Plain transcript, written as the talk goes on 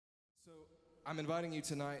I'm inviting you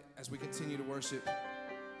tonight as we continue to worship.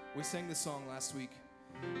 We sang this song last week,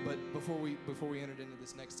 but before we entered into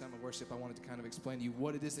this next time of worship, I wanted to kind of explain to you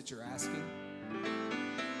what it is that you're asking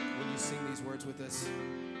when you sing these words with us,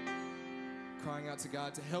 crying out to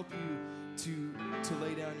God to help you to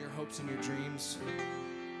lay down your hopes and your dreams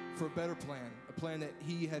for a better plan, a plan that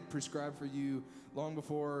He had prescribed for you long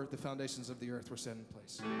before the foundations of the earth were set in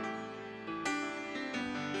place.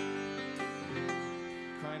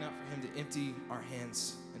 Crying out for Him to empty our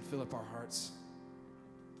hands and fill up our hearts.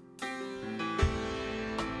 Because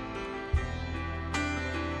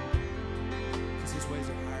His ways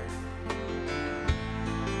are higher.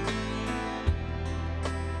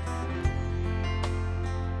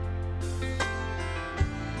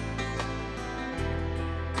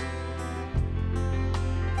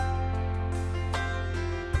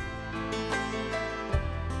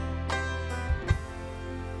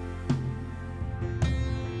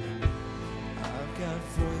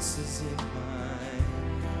 Voices in my head,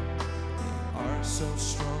 they are so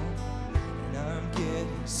strong, and I'm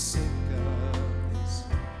getting sick of this.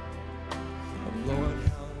 Oh Lord,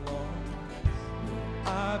 how long will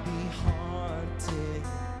I be haunted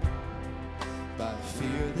by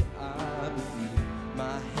fear that I believe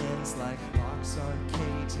my hands like locks on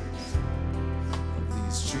cages of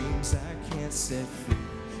these dreams I can't set free?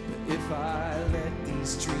 But if I let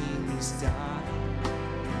these dreams die,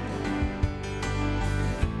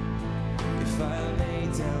 if I lay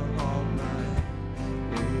down all my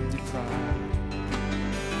wounded pride,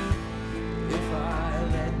 if I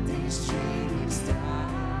let these dreams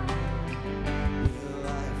die, will I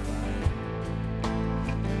find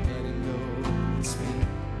letting go it's me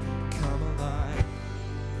come alive?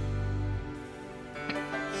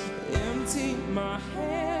 Empty my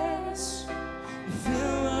hands,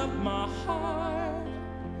 fill up my heart,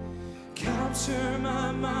 capture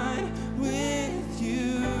my mind with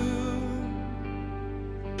you.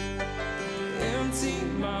 Empty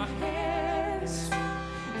my hands,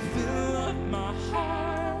 fill up my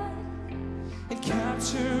heart, and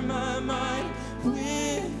capture my mind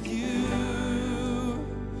with you,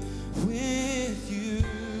 with you,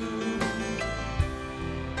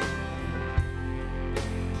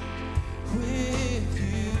 with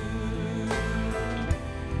you.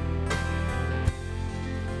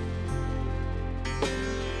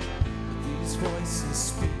 These voices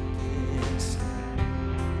speaking,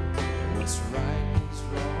 what's right is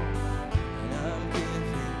wrong, and I'm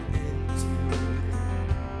giving into them.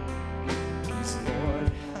 Please, Lord,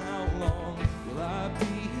 how long will I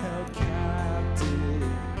be held captive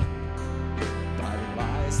by the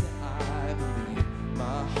lies that I believe?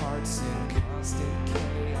 My heart's in constant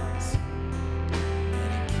chaos,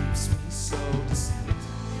 and it keeps me so deceived.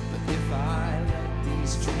 But if I let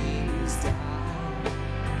these dreams die,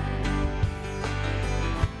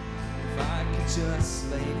 if I could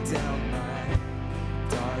just lay down my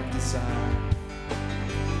dark desire,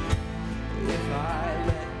 if I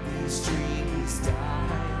let these dreams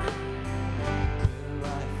die, will I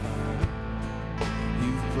find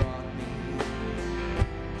you've brought me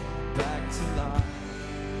back to life?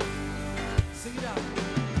 Sing it out.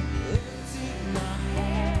 Empty my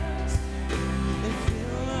hands and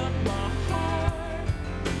fill up my heart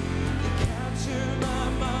and capture my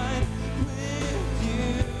mind with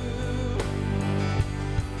you.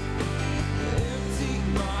 Empty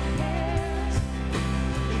my hands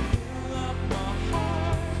and fill up my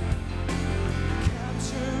heart,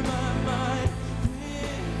 capture my mind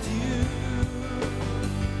with you.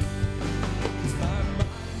 'Cause my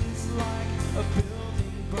mind is like a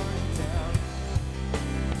building burning down.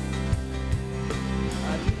 I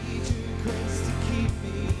need your grace to keep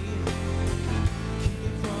me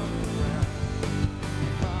from the ground.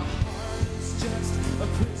 My heart is just a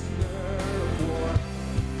prisoner of war,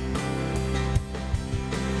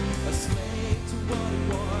 a slave to what it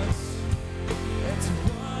was and to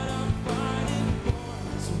what I'm fighting for.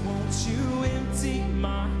 So won't you empty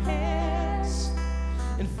my hands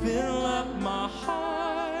and fill up my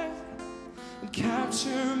heart and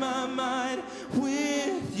capture my mind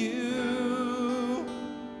with you?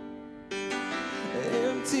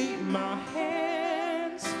 Empty my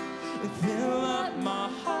hands and fill up my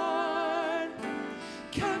heart,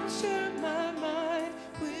 capture my mind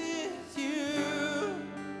with you,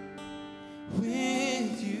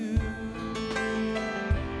 with you,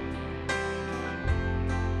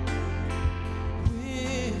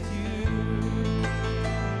 with you.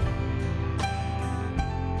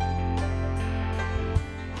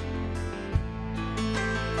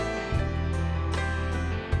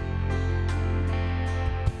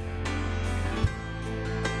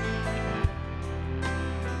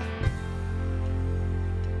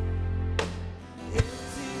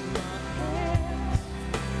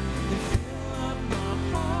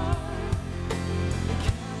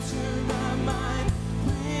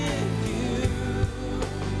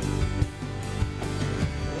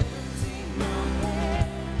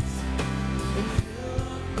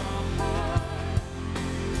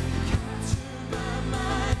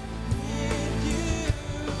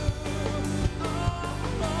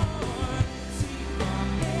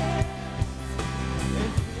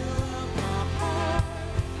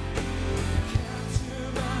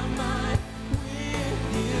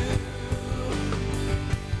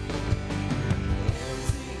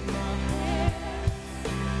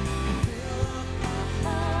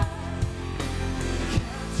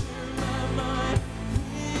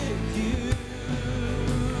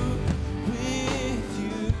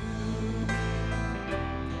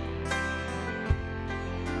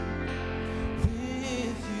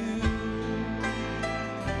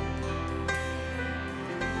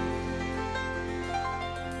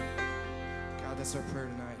 That's our prayer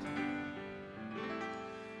tonight.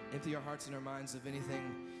 Empty our hearts and our minds of anything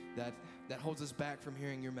that holds us back from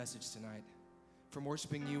hearing your message tonight, from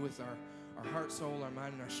worshiping you with our heart, soul, our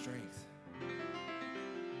mind, and our strength.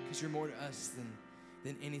 Because you're more to us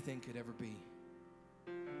than anything could ever be.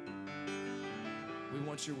 We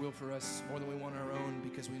want your will for us more than we want our own,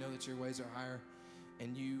 because we know that your ways are higher,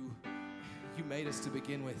 and you made us to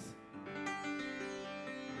begin with.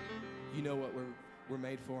 You know what we're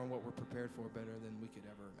made for and what we're prepared for better than we could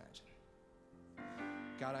ever imagine.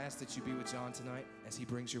 God, I ask that you be with John tonight as he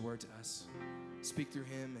brings your word to us. Speak through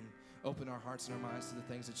him and open our hearts and our minds to the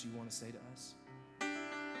things that you want to say to us.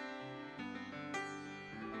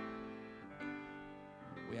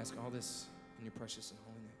 We ask all this in your precious and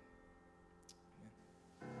holy name.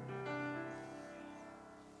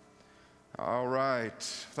 Amen. All right.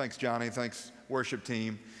 Thanks, Johnny. Thanks, worship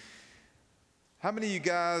team. How many of you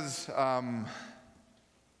guys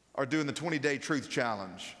are doing the 20-day truth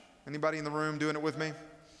challenge? Anybody in the room doing it with me?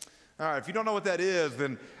 All right. If you don't know what that is,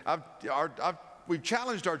 then we've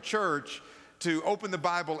challenged our church to open the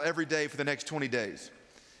Bible every day for the next 20 days.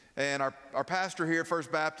 And our pastor here at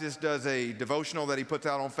First Baptist does a devotional that he puts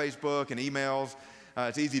out on Facebook and emails.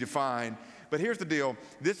 It's easy to find. But here's the deal.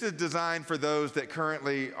 This is designed for those that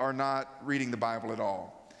currently are not reading the Bible at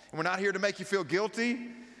all. And we're not here to make you feel guilty,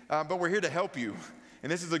 but we're here to help you.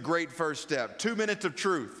 And this is a great first step. 2 minutes of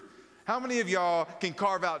truth. How many of y'all can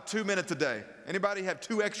carve out 2 minutes a day? Anybody have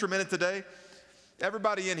 2 extra minutes a day?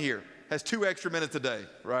 Everybody in here has 2 extra minutes a day,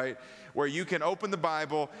 right? Where you can open the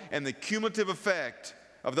Bible, and the cumulative effect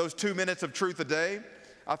of those 2 minutes of truth a day,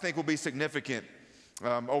 I think will be significant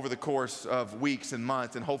over the course of weeks and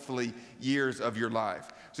months and hopefully years of your life.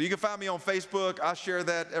 So you can find me on Facebook. I share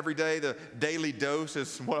that every day. The Daily Dose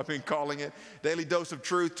is what I've been calling it. Daily Dose of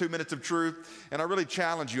Truth, 2 minutes of truth. And I really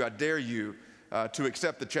challenge you, I dare you to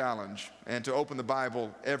accept the challenge and to open the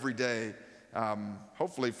Bible every day,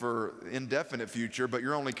 hopefully for indefinite future, but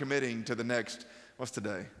you're only committing to the next, what's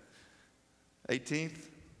today? 18th?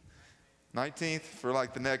 19th? For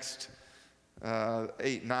like the next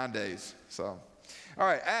 9 days. So. All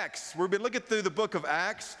right, Acts. We've been looking through the book of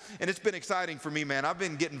Acts, and it's been exciting for me, man. I've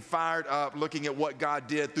been getting fired up looking at what God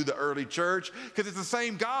did through the early church, because it's the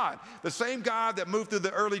same God. The same God that moved through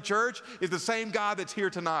the early church is the same God that's here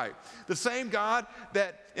tonight. The same God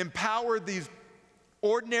that empowered these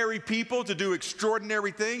ordinary people to do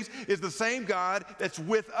extraordinary things is the same God that's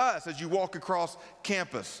with us as you walk across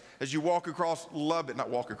campus, as you walk across Lubbock, not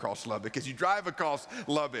walk across Lubbock, as you drive across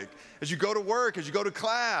Lubbock, as you go to work, as you go to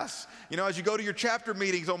class, as you go to your chapter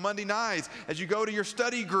meetings on Monday nights, as you go to your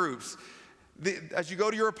study groups, as you go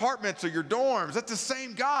to your apartments or your dorms. That's the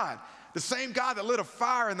same God. The same God that lit a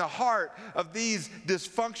fire in the heart of these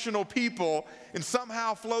dysfunctional people and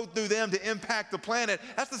somehow flowed through them to impact the planet.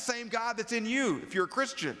 That's the same God that's in you if you're a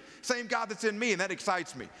Christian. Same God that's in me, and that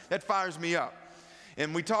excites me. That fires me up.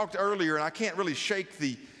 And we talked earlier, and I can't really shake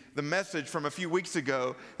the message from a few weeks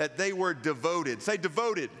ago, that they were devoted. Say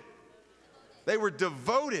devoted. They were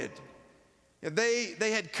devoted. They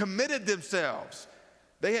had committed themselves.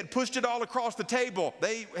 They had pushed it all across the table.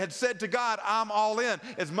 They had said to God, I'm all in.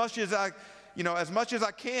 As much as I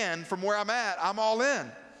can from where I'm at, I'm all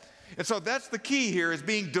in. And so that's the key here, is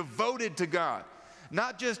being devoted to God.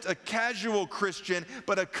 Not just a casual Christian,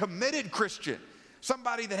 but a committed Christian.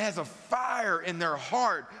 Somebody that has a fire in their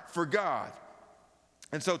heart for God.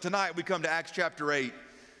 And so tonight we come to Acts chapter 8.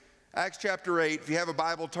 Acts chapter 8, if you have a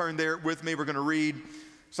Bible, turn there with me. We're going to read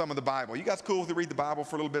some of the Bible. You guys cool with to read the Bible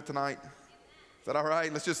for a little bit tonight? Is that all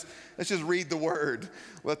right? Let's just read the Word.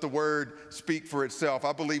 Let the Word speak for itself.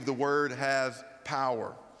 I believe the Word has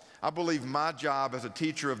power. I believe my job as a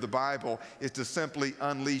teacher of the Bible is to simply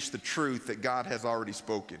unleash the truth that God has already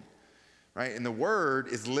spoken, right? And the Word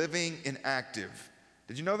is living and active.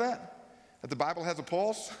 Did you know that? That the Bible has a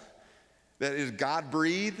pulse? That is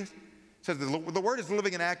God-breathed? It says the Word is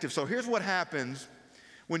living and active. So here's what happens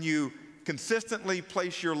when you consistently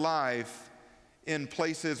place your life in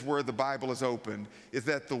places where the Bible is opened, is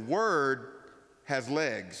that the Word has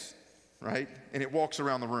legs, right? And it walks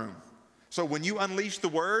around the room. So when you unleash the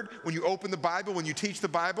Word, when you open the Bible, when you teach the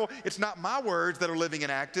Bible, it's not my words that are living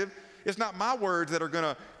and active. It's not my words that are going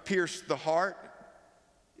to pierce the heart.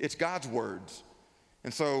 It's God's words.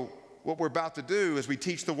 And so what we're about to do as we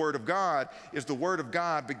teach the Word of God is the Word of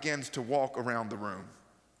God begins to walk around the room,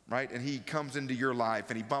 right? And He comes into your life,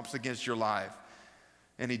 and He bumps against your life.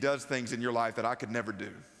 And He does things in your life that I could never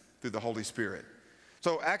do through the Holy Spirit.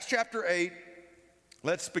 So Acts chapter 8,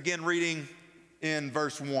 let's begin reading in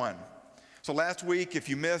verse 1. So last week, if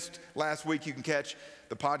you missed last week, you can catch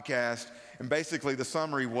the podcast. And basically the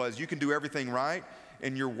summary was, you can do everything right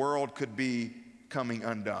and your world could be coming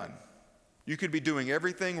undone. You could be doing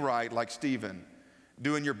everything right like Stephen,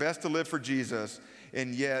 doing your best to live for Jesus,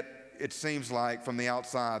 and yet it seems like from the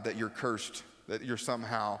outside that you're cursed, that you're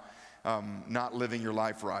somehow not living your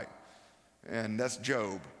life right. And that's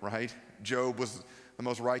Job, right? Job was the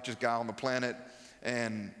most righteous guy on the planet,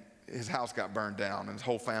 and his house got burned down, and his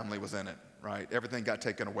whole family was in it, right? Everything got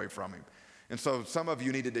taken away from him. And so some of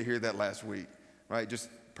you needed to hear that last week, right? Just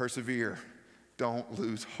persevere. Don't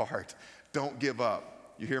lose heart. Don't give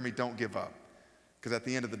up. You hear me? Don't give up. Because at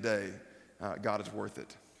the end of the day, God is worth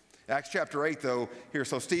it. Acts chapter 8, though, here.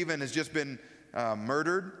 So Stephen has just been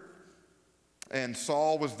murdered, and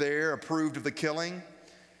Saul was there, approved of the killing.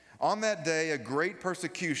 On that day, a great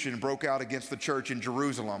persecution broke out against the church in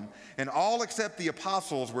Jerusalem, and all except the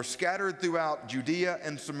apostles were scattered throughout Judea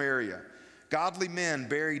and Samaria. Godly men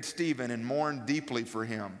buried Stephen and mourned deeply for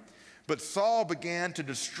him. But Saul began to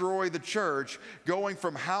destroy the church. Going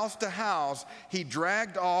from house to house, he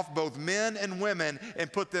dragged off both men and women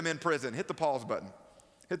and put them in prison. Hit the pause button.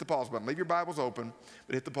 Hit the pause button. Leave your Bibles open,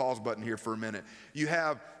 but hit the pause button here for a minute. You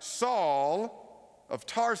have Saul of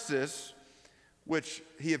Tarsus, which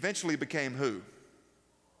he eventually became who?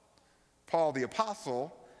 Paul the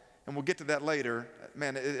apostle, and we'll get to that later.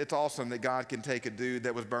 Man, it's awesome that God can take a dude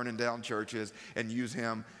that was burning down churches and use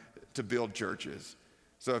him to build churches.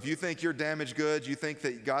 So if you think you're damaged goods, you think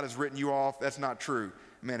that God has written you off, that's not true.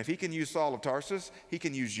 Man, if he can use Saul of Tarsus, he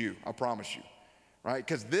can use you, I promise you, right?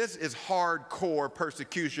 Because this is hardcore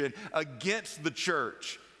persecution against the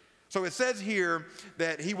church. So it says here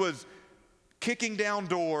that he was kicking down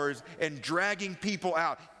doors and dragging people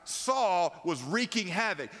out. Saul was wreaking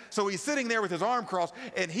havoc. So he's sitting there with his arm crossed,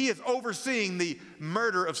 and he is overseeing the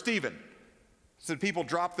murder of Stephen. So people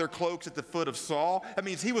dropped their cloaks at the foot of Saul. That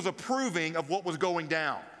means he was approving of what was going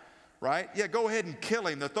down, right? Yeah, go ahead and kill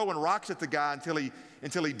him. They're throwing rocks at the guy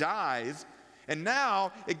until he dies. And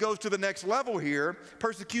now it goes to the next level here.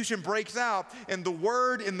 Persecution breaks out, and the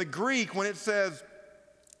word in the Greek, when it says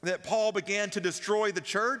that Paul began to destroy the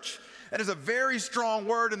church, that is a very strong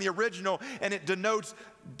word in the original, and it denotes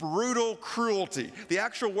brutal cruelty. The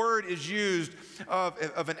actual word is used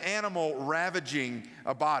of an animal ravaging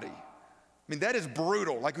a body. I mean, that is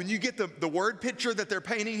brutal. Like when you get the word picture that they're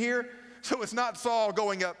painting here, so it's not Saul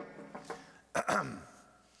going up,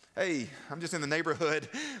 hey, I'm just in the neighborhood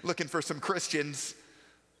looking for some Christians.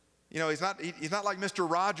 You know, he's not like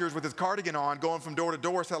Mr. Rogers with his cardigan on going from door to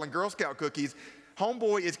door selling Girl Scout cookies.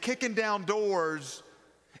 Homeboy is kicking down doors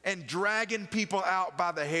and dragging people out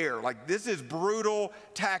by the hair. Like, this is brutal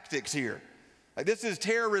tactics here. Like, this is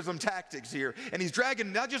terrorism tactics here. And he's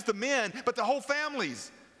dragging not just the men, but the whole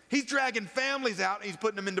families. He's dragging families out and he's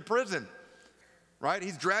putting them into prison, right?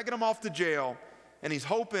 He's dragging them off to jail, and he's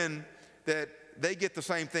hoping that they get the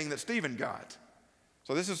same thing that Stephen got.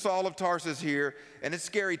 So this is Saul of Tarsus here, and it's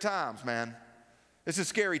scary times, man. This is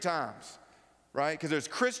scary times, right? Because there's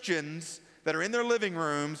Christians that are in their living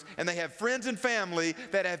rooms, and they have friends and family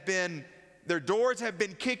that have been, their doors have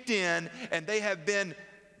been kicked in, and they have been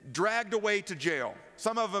dragged away to jail.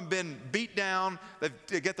 Some of them have been beat down,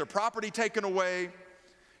 they get their property taken away.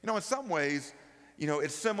 You know, in some ways, you know,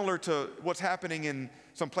 it's similar to what's happening in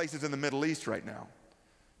some places in the Middle East right now.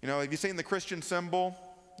 You know, have you seen the Christian symbol,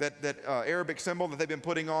 that Arabic symbol that they've been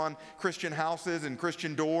putting on Christian houses and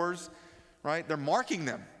Christian doors, right? They're marking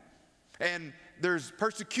them. And there's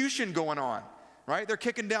persecution going on, right? They're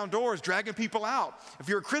kicking down doors, dragging people out. If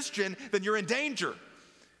you're a Christian, then you're in danger.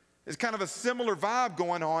 There's kind of a similar vibe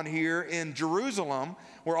going on here in Jerusalem,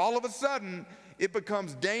 where all of a sudden it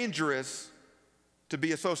becomes dangerous to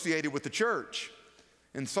be associated with the church.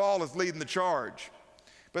 And Saul is leading the charge.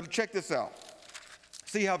 But check this out.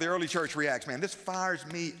 See how the early church reacts. Man, this fires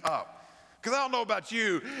me up. Because I don't know about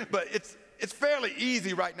you, but it's fairly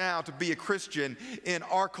easy right now to be a Christian in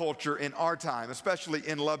our culture, in our time, especially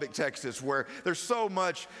in Lubbock, Texas, where there's so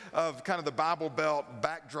much of kind of the Bible Belt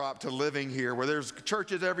backdrop to living here, where there's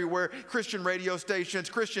churches everywhere, Christian radio stations,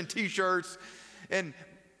 Christian t-shirts. And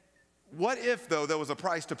what if, though, there was a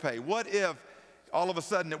price to pay? What if all of a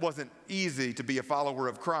sudden it wasn't easy to be a follower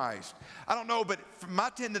of Christ? I don't know, but my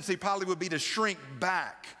tendency probably would be to shrink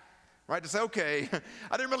back, right? To say, okay,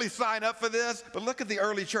 I didn't really sign up for this, but look at the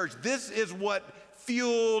early church. This is what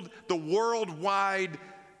fueled the worldwide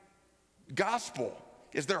gospel,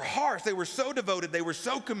 is their hearts. They were so devoted, they were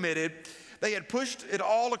so committed, they had pushed it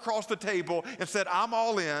all across the table and said, I'm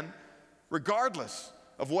all in, regardless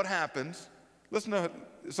of what happens. Listen to,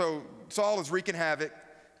 so Saul is wreaking havoc,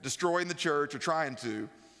 destroying the church, or trying to.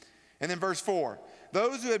 And then verse 4,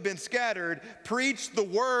 those who had been scattered preached the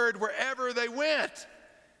word wherever they went.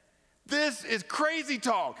 This is crazy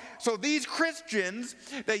talk. So these Christians,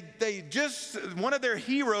 they just, one of their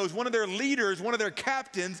heroes, one of their leaders, one of their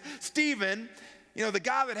captains, Stephen, you know, the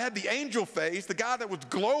guy that had the angel face, the guy that was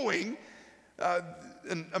glowing,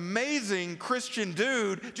 an amazing Christian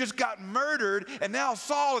dude, just got murdered, and now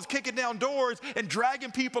Saul is kicking down doors and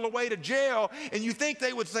dragging people away to jail, and you think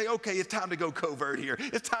they would say, okay, it's time to go covert here.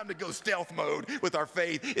 It's time to go stealth mode with our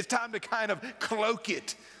faith. It's time to kind of cloak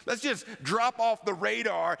it. Let's just drop off the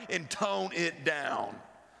radar and tone it down.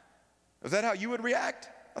 Is that how you would react?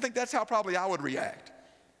 I think that's how probably I would react.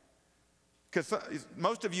 Because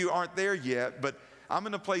most of you aren't there yet, but I'm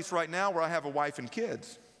in a place right now where I have a wife and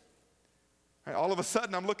kids. All of a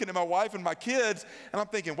sudden, I'm looking at my wife and my kids, and I'm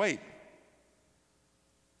thinking, wait,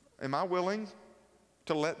 am I willing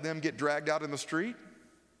to let them get dragged out in the street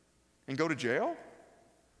and go to jail?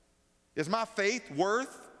 Is my faith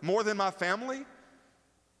worth more than my family?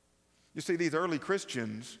 You see, these early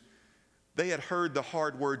Christians, they had heard the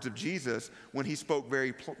hard words of Jesus when he spoke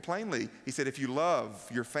very plainly. He said, if you love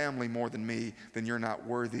your family more than me, then you're not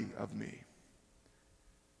worthy of me.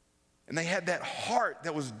 And they had that heart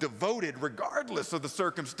that was devoted regardless of the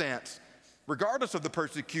circumstance, regardless of the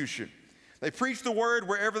persecution. They preached the word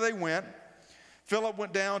wherever they went. Philip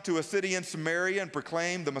went down to a city in Samaria and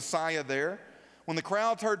proclaimed the Messiah there. When the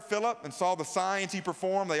crowds heard Philip and saw the signs he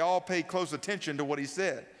performed, they all paid close attention to what he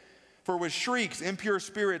said. For with shrieks, impure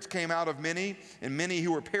spirits came out of many, and many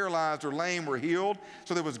who were paralyzed or lame were healed.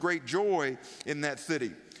 So there was great joy in that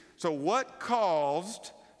city. So what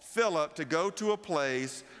caused Philip to go to a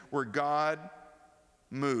place where God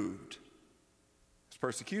moved? It's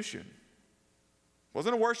persecution. It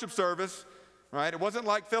wasn't a worship service, right? It wasn't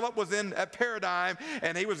like Philip was at Paradigm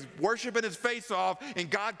and he was worshiping his face off and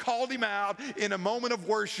God called him out in a moment of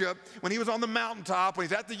worship when he was on the mountaintop, when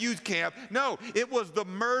he's at the youth camp. No, it was the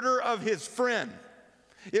murder of his friend.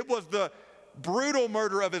 It was the brutal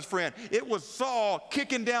murder of his friend. It was Saul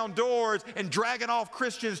kicking down doors and dragging off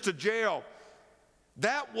Christians to jail.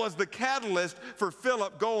 That was the catalyst for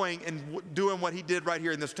Philip going and doing what he did right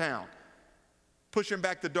here in this town. Pushing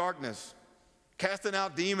back the darkness, casting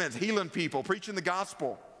out demons, healing people, preaching the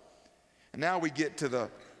gospel. And now we get to the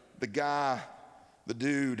guy, the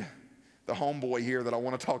dude, the homeboy here that I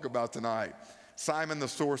want to talk about tonight, Simon the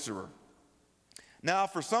sorcerer. Now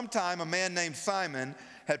for some time a man named Simon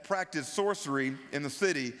had practiced sorcery in the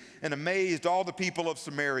city and amazed all the people of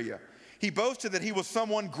Samaria. He boasted that he was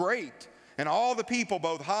someone great. And all the people,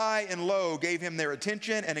 both high and low, gave him their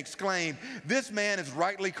attention and exclaimed, this man is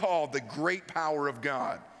rightly called the great power of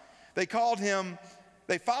God. They followed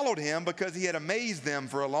him because he had amazed them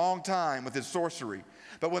for a long time with his sorcery.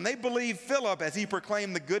 But when they believed Philip as he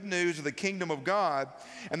proclaimed the good news of the kingdom of God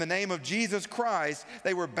and the name of Jesus Christ,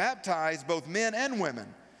 they were baptized, both men and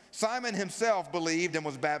women. Simon himself believed and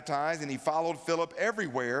was baptized, and he followed Philip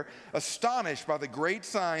everywhere, astonished by the great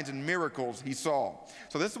signs and miracles he saw.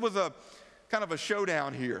 So this was a kind of a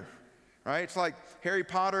showdown here, right? It's like Harry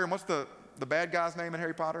Potter, and what's the bad guy's name in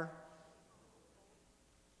Harry Potter?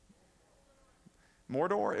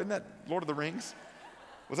 Mordor? Isn't that Lord of the Rings?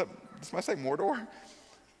 Did I say Mordor?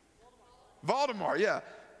 Voldemort, yeah.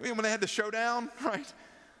 I mean, when they had the showdown, right?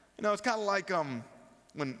 You know, it's kind of like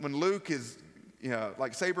when Luke is, you know,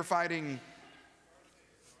 like saber fighting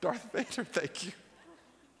Darth Vader, thank you.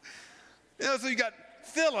 You know, so you got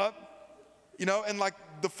Philip, you know, and like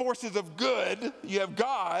the forces of good, you have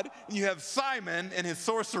God, and you have Simon and his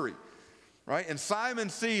sorcery, right? And Simon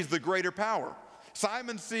sees the greater power.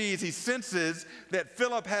 Simon sees, he senses that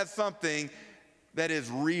Philip has something that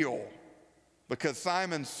is real, because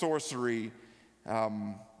Simon's sorcery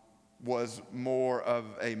was more of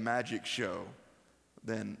a magic show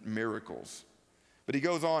than miracles. But he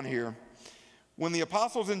goes on here. When the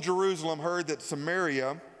apostles in Jerusalem heard that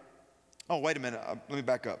Samaria, oh, wait a minute, let me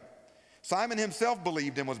back up. Simon himself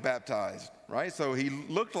believed and was baptized, right? So he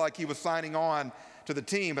looked like he was signing on to the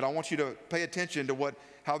team, but I want you to pay attention to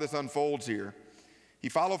how this unfolds here. He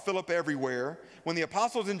followed Philip everywhere. When the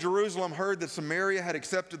apostles in Jerusalem heard that Samaria had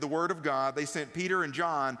accepted the word of God, they sent Peter and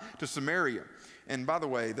John to Samaria. And by the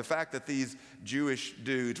way, the fact that these Jewish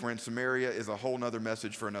dudes were in Samaria is a whole nother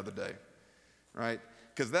message for another day, right?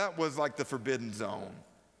 Because that was like the forbidden zone.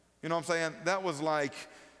 You know what I'm saying? That was like,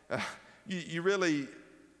 you really,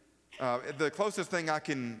 the closest thing I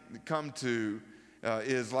can come to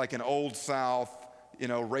is like an Old South, you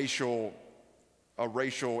know, racial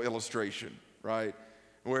illustration, right?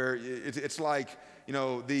 Where it's like, you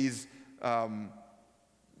know, these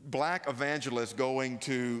black evangelists going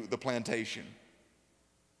to the plantation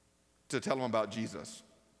to tell them about Jesus.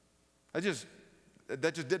 That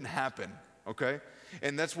just didn't happen, okay?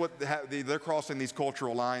 And that's what they're crossing these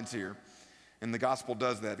cultural lines here. And the gospel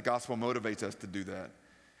does that. The gospel motivates us to do that.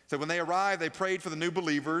 So when they arrived, they prayed for the new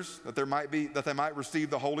believers that they might receive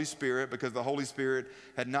the Holy Spirit, because the Holy Spirit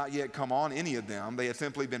had not yet come on any of them. They had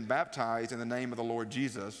simply been baptized in the name of the Lord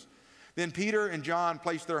Jesus. Then Peter and John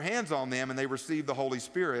placed their hands on them, and they received the Holy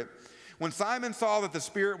Spirit. When Simon saw that the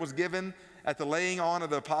Spirit was given at the laying on of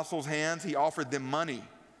the apostles' hands, he offered them money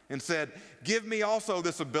and said, "Give me also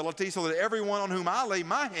this ability, so that everyone on whom I lay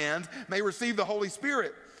my hands may receive the Holy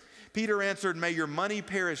Spirit." Peter answered, "May your money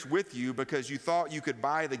perish with you, because you thought you could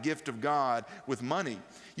buy the gift of God with money.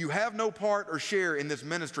 You have no part or share in this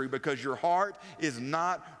ministry, because your heart is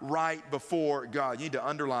not right before God." You need to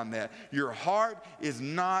underline that. Your heart is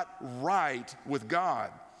not right with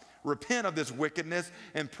God. Repent of this wickedness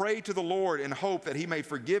and pray to the Lord in hope that he may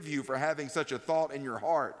forgive you for having such a thought in your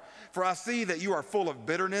heart. For I see that you are full of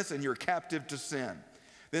bitterness and you're captive to sin.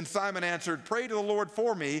 Then Simon answered, "Pray to the Lord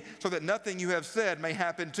for me, so that nothing you have said may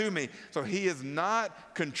happen to me." So he is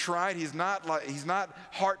not contrite. He's not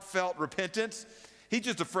heartfelt repentance. He's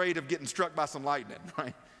just afraid of getting struck by some lightning,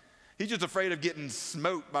 right? He's just afraid of getting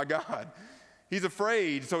smote by God. He's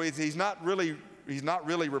afraid, so he's not really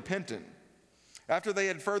repentant. After they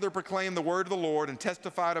had further proclaimed the word of the Lord and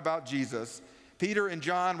testified about Jesus, Peter and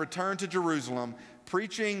John returned to Jerusalem,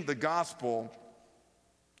 preaching the gospel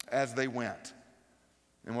as they went.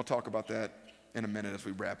 And we'll talk about that in a minute as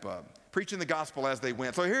we wrap up. Preaching the gospel as they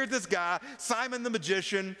went. So here's this guy, Simon the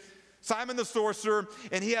magician, Simon the sorcerer,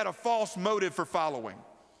 and he had a false motive for following.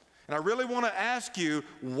 And I really want to ask you,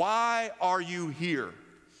 why are you here?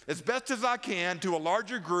 As best as I can, to a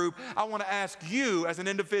larger group, I want to ask you as an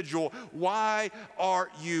individual, why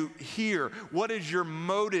are you here? What is your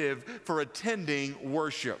motive for attending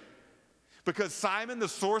worship? Because Simon the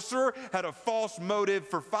sorcerer had a false motive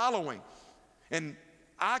for following. And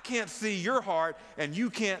I can't see your heart, and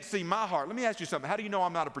you can't see my heart. Let me ask you something. How do you know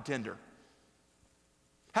I'm not a pretender?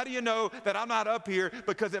 How do you know that I'm not up here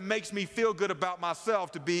because it makes me feel good about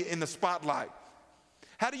myself to be in the spotlight?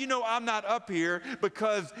 How do you know I'm not up here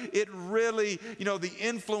because it really, the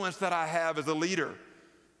influence that I have as a leader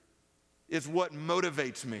is what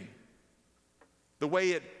motivates me? The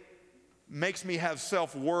way it makes me have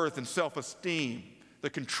self-worth and self-esteem,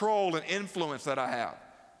 the control and influence that I have.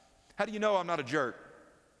 How do you know I'm not a jerk?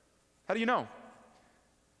 How do you know?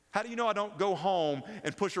 How do you know I don't go home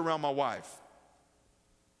and push around my wife?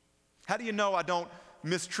 How do you know I don't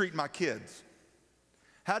mistreat my kids?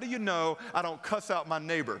 How do you know I don't cuss out my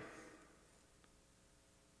neighbor?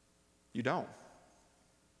 You don't.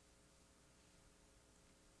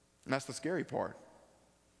 And that's the scary part.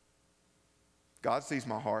 God sees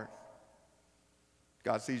my heart.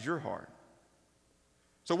 God sees your heart.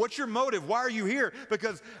 So what's your motive? Why are you here?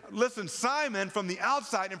 Because, listen, Simon, from the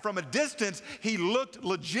outside and from a distance, he looked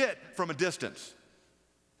legit from a distance.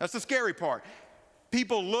 That's the scary part.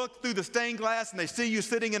 People look through the stained glass and they see you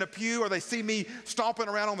sitting in a pew, or they see me stomping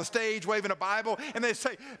around on the stage waving a Bible, and they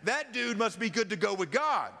say, that dude must be good to go with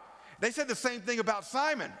God. They said the same thing about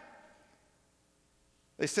Simon.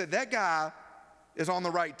 They said, that guy is on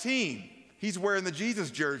the right team. He's wearing the Jesus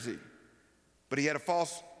jersey. But he had a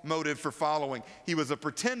false motive for following. He was a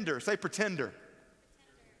pretender. Say pretender.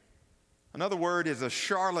 Another word is a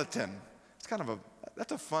charlatan. It's kind of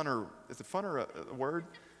that's a funner, is it funner a word?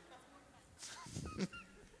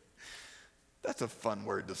 That's a fun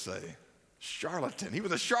word to say. Charlatan. He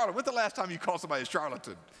was a charlatan. When's the last time you called somebody a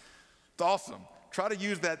charlatan? It's awesome. Try to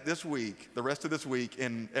use that this week, the rest of this week,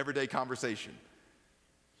 in everyday conversation.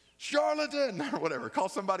 Charlatan, or whatever. Call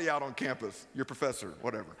somebody out on campus, your professor,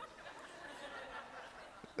 whatever.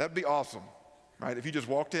 That'd be awesome, right? If you just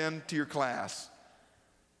walked into your class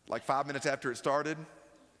like 5 minutes after it started,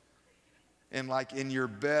 and like in your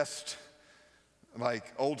best,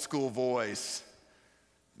 like old school voice,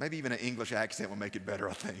 maybe even an English accent would make it better,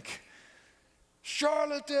 I think.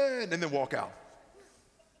 Charlatan, and then walk out.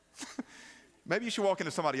 Maybe you should walk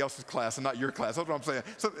into somebody else's class and not your class. That's what I'm saying.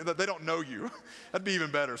 So they don't know you. That'd be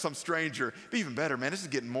even better. Some stranger. It'd be even better, man. This is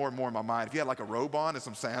getting more and more in my mind. If you had like a robe on and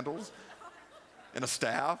some sandals and a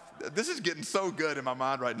staff, this is getting so good in my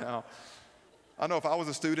mind right now. I know if I was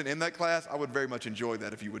a student in that class, I would very much enjoy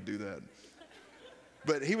that if you would do that.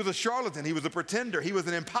 But he was a charlatan. He was a pretender. He was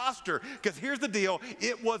an imposter. Because here's the deal.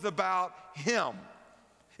 It was about him.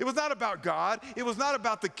 It was not about God. It was not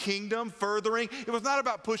about the kingdom furthering. It was not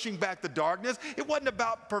about pushing back the darkness. It wasn't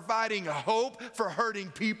about providing hope for hurting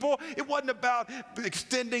people. It wasn't about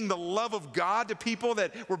extending the love of God to people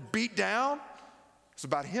that were beat down. It's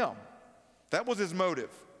about him. That was his motive.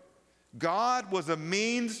 God was a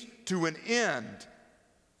means to an end.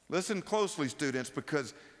 Listen closely, students,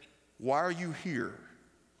 because Why are you here?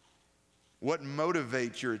 What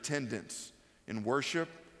motivates your attendance in worship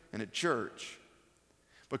and at church?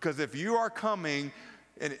 Because if you are coming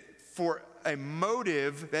for a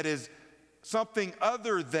motive that is something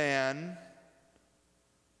other than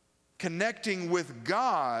connecting with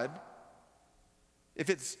God, if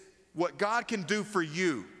it's what God can do for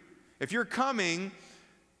you, if you're coming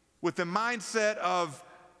with the mindset of,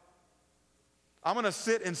 I'm going to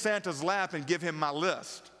sit in Santa's lap and give him my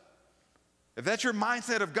list. If that's your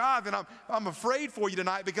mindset of God, then I'm afraid for you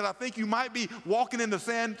tonight, because I think you might be walking in the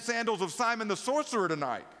sandals of Simon the sorcerer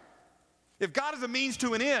tonight. If God is a means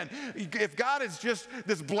to an end, if God is just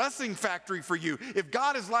this blessing factory for you, if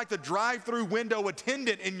God is like the drive-through window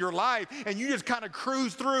attendant in your life and you just kind of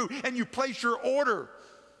cruise through and you place your order,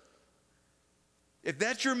 if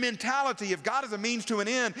that's your mentality, if God is a means to an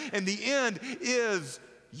end and the end is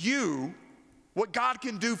you, what God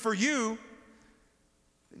can do for you,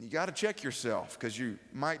 then you got to check yourself, because you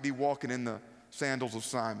might be walking in the sandals of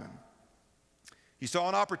Simon. He saw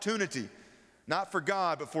an opportunity, not for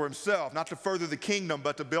God, but for himself, not to further the kingdom,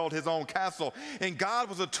 but to build his own castle. And God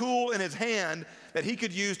was a tool in his hand that he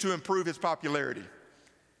could use to improve his popularity.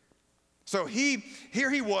 So here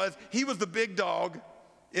he was the big dog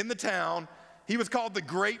in the town. He was called the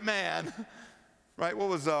great man, right? What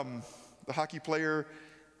was the hockey player,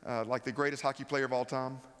 like the greatest hockey player of all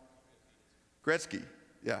time? Gretzky,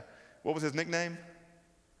 yeah. What was his nickname?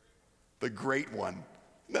 The Great One.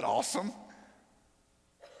 Isn't that awesome?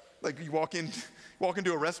 Like you walk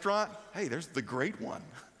into a restaurant, hey, there's the Great One.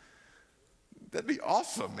 That'd be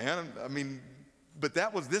awesome, man. I mean, but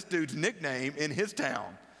that was this dude's nickname in his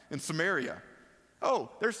town, in Samaria.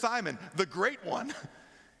 Oh, there's Simon, the Great One.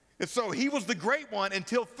 And so he was the Great One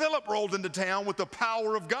until Philip rolled into town with the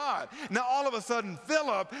power of God. Now all of a sudden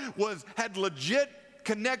Philip had legit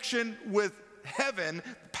connection with heaven,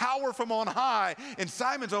 power from on high, and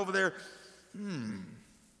Simon's over there.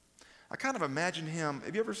 I kind of imagine him.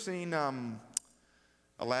 Have you ever seen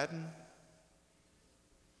Aladdin?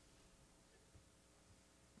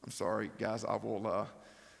 I'm sorry, guys, I will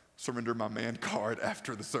surrender my man card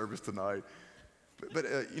after the service tonight. But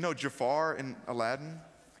you know Jafar in Aladdin?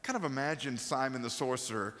 I kind of imagine Simon the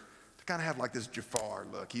sorcerer to kind of have like this Jafar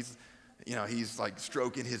look. He's like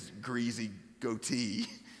stroking his greasy goatee,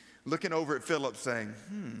 looking over at Philip saying,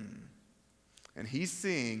 And he's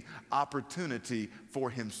seeing opportunity for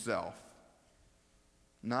himself.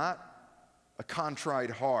 Not a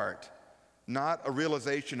contrite heart, not a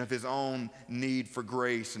realization of his own need for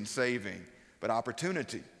grace and saving, but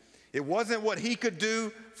opportunity. It wasn't what he could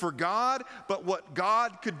do for God, but what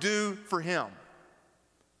God could do for him.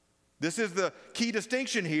 This is the key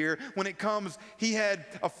distinction here when it comes, he had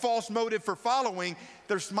a false motive for following.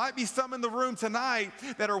 There might be some in the room tonight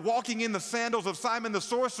that are walking in the sandals of Simon the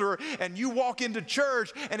sorcerer, and you walk into church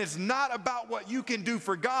and it's not about what you can do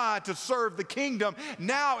for God to serve the kingdom.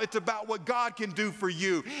 Now it's about what God can do for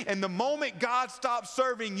you. And the moment God stops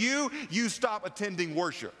serving you, you stop attending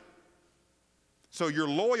worship. So your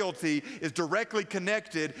loyalty is directly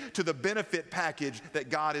connected to the benefit package that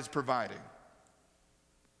God is providing.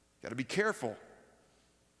 Got to be careful,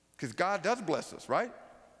 because God does bless us, right?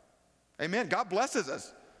 Amen. God blesses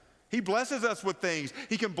us. He blesses us with things.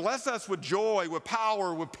 He can bless us with joy, with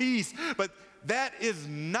power, with peace, but that is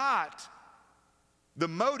not the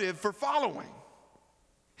motive for following.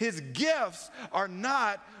 His gifts are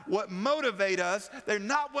not what motivate us. They're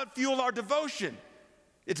not what fuel our devotion.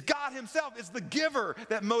 It's God himself. It's the giver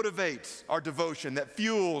that motivates our devotion, that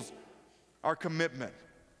fuels our commitment.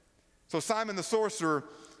 So Simon the sorcerer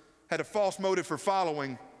had a false motive for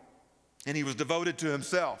following, and he was devoted to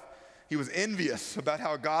himself. He was envious about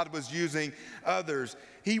how God was using others.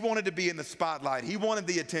 He wanted to be in the spotlight. He wanted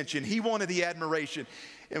the attention. He wanted the admiration.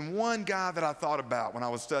 And one guy that I thought about when I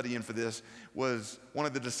was studying for this was one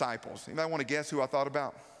of the disciples. Anybody want to guess who I thought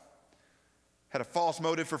about? Had a false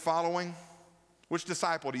motive for following? Which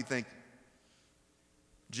disciple do you think?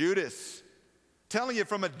 Judas. Telling you,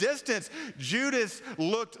 from a distance, Judas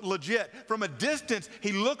looked legit. From a distance,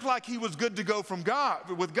 he looked like he was good to go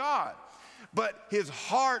with God. But his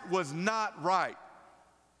heart was not right.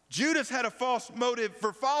 Judas had a false motive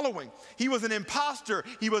for following. He was an imposter.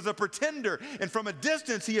 He was a pretender. And from a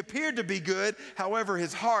distance, he appeared to be good. However,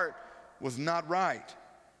 his heart was not right.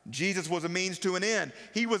 Jesus was a means to an end.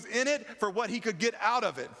 He was in it for what he could get out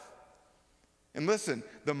of it. And listen,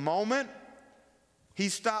 the moment he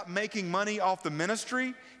stopped making money off the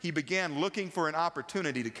ministry, he began looking for an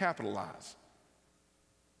opportunity to capitalize.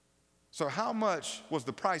 So how much was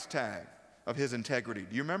the price tag of his integrity?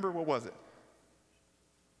 Do you remember? What was it?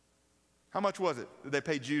 How much was it that they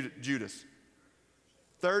paid Judas?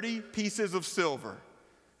 30 pieces of silver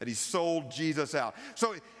that he sold Jesus out.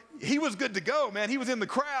 So he was good to go, man. He was in the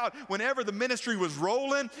crowd whenever the ministry was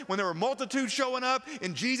rolling, when there were multitudes showing up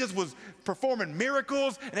and Jesus was performing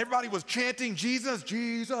miracles and everybody was chanting, Jesus,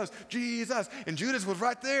 Jesus, Jesus. And Judas was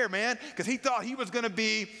right there, man, because he thought he was going to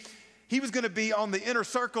be on the inner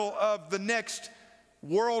circle of the next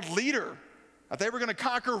world leader. That they were going to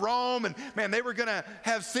conquer Rome and, man, they were going to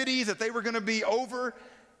have cities that they were going to be over.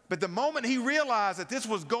 But the moment he realized that this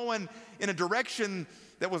was going in a direction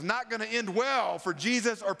that was not going to end well for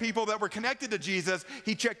Jesus or people that were connected to Jesus,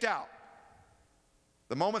 he checked out.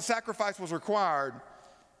 The moment sacrifice was required,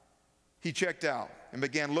 he checked out and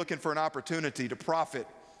began looking for an opportunity to profit.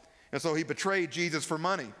 And so he betrayed Jesus for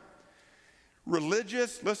money.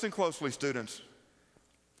 Religious, listen closely, students,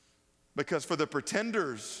 because for the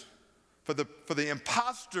pretenders, for the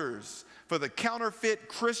imposters, for the counterfeit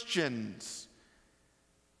Christians,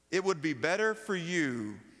 it would be better for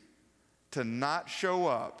you to not show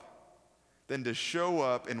up than to show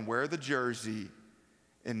up and wear the jersey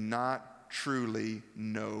and not truly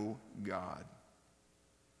know God.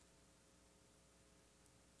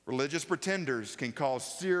 Religious pretenders can cause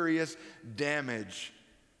serious damage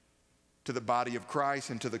to the body of Christ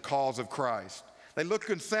and to the cause of Christ. They look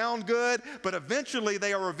and sound good, but eventually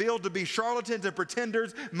they are revealed to be charlatans and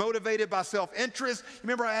pretenders motivated by self-interest.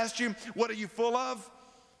 Remember I asked you, what are you full of?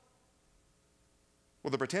 Well,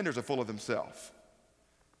 the pretenders are full of themselves.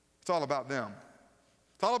 It's all about them.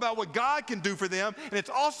 It's all about what God can do for them, and it's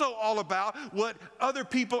also all about what other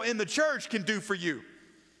people in the church can do for you.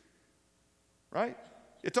 Right?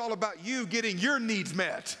 It's all about you getting your needs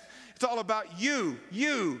met. It's all about you,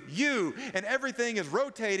 and everything is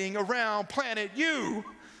rotating around planet you.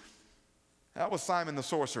 That was Simon the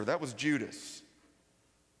sorcerer. That was Judas.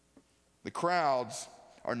 The crowds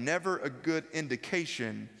are never a good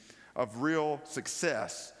indication of real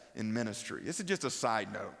success in ministry. This is just a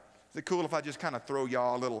side note. Is it cool if I just kind of throw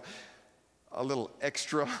y'all a little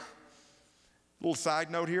extra, little side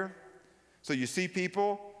note here? So you see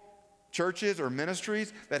people, churches or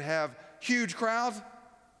ministries that have huge crowds.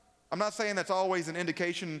 I'm not saying that's always an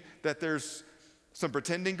indication that there's some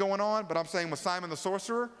pretending going on, but I'm saying with Simon the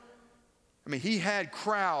sorcerer, I mean, he had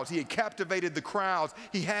crowds. He had captivated the crowds.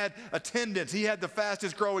 He had attendance. He had the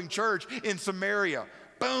fastest growing church in Samaria.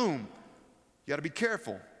 Boom. You got to be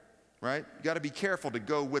careful, right? You got to be careful to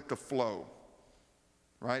go with the flow,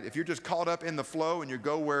 right? If you're just caught up in the flow and you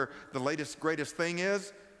go where the latest, greatest thing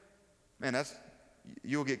is, man,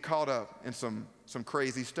 you'll get caught up in some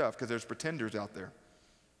crazy stuff because there's pretenders out there.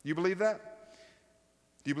 You believe that?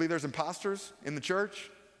 Do you believe there's imposters in the church?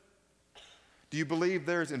 Do you believe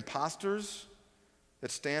there's imposters that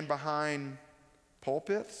stand behind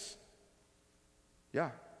pulpits?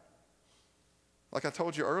 Yeah. Like I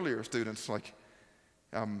told you earlier, students,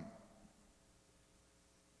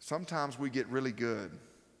 sometimes we get really good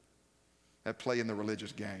at playing the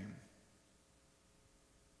religious game.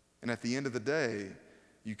 And at the end of the day,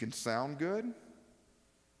 you can sound good,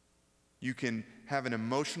 you can have an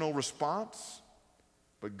emotional response,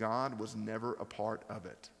 but God was never a part of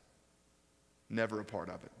it. Never a part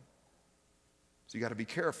of it. So you got to be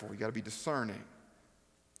careful. You got to be discerning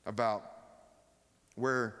about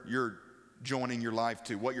where you're joining your life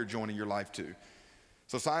to, what you're joining your life to.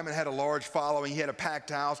 So Simon had a large following. He had a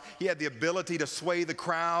packed house. He had the ability to sway the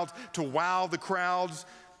crowds, to wow the crowds.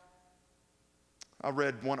 I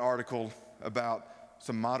read one article about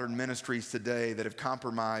some modern ministries today that have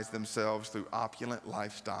compromised themselves through opulent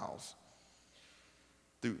lifestyles,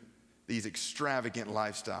 through these extravagant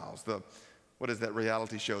lifestyles. What is that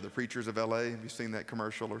reality show, The Preachers of LA? Have you seen that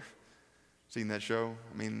commercial or seen that show?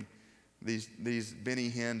 I mean, these Benny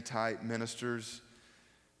Hinn type ministers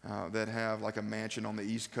that have like a mansion on the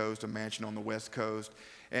East Coast, a mansion on the West Coast,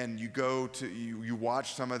 and you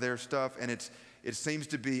watch some of their stuff, and it seems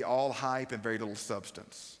to be all hype and very little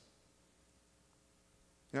substance.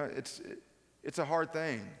 You know, it's a hard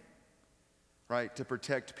thing, right, to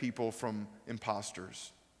protect people from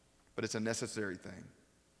imposters, but it's a necessary thing.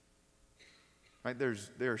 Right? There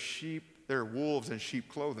are wolves in sheep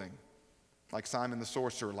clothing, like Simon the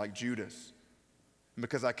sorcerer, like Judas. And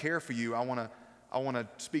because I care for you, I want to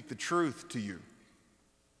speak the truth to you.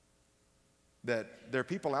 That there are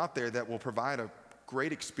people out there that will provide a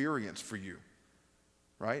great experience for you,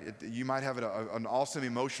 right? You might have an awesome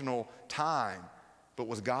emotional time, but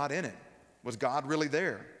was God in it? Was God really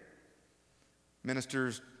there?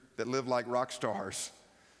 Ministers that live like rock stars.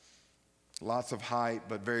 Lots of hype,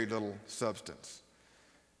 but very little substance.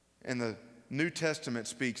 And the New Testament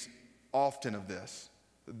speaks often of this.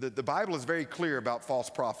 The Bible is very clear about false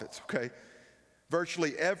prophets, okay?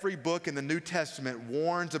 Virtually every book in the New Testament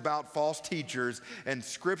warns about false teachers, and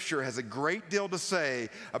Scripture has a great deal to say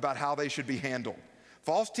about how they should be handled.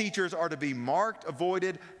 False teachers are to be marked,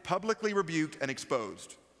 avoided, publicly rebuked, and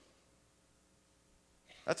exposed.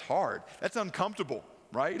 That's hard. That's uncomfortable,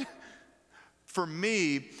 right? For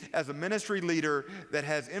me, as a ministry leader that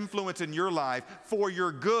has influence in your life, for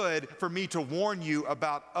your good, for me to warn you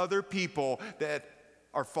about other people that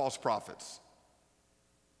are false prophets.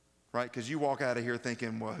 Right? Because you walk out of here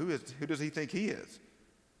thinking, well, who does he think he is?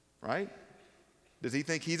 Right? Does he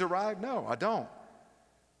think he's arrived? No, I don't.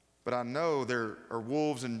 But I know there are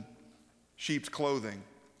wolves in sheep's clothing.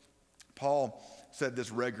 Paul said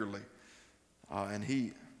this regularly, and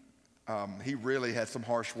he really had some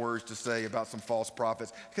harsh words to say about some false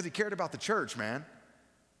prophets because he cared about the church, man.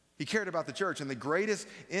 He cared about the church, and the greatest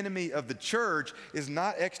enemy of the church is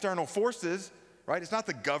not external forces, right? It's not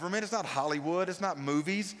the government, it's not Hollywood, it's not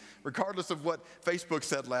movies, regardless of what Facebook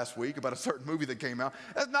said last week about a certain movie that came out.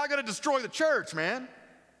 That's not going to destroy the church, man.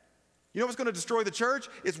 You know what's going to destroy the church?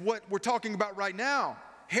 Is what we're talking about right now.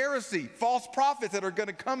 Heresy, false prophets that are going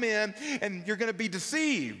to come in and you're going to be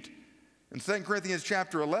deceived. In 2 Corinthians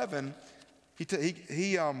chapter 11, he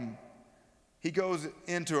goes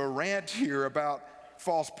into a rant here about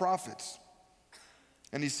false prophets.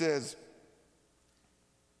 And he says,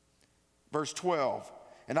 verse 12,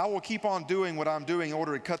 and I will keep on doing what I'm doing in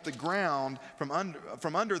order to cut the ground from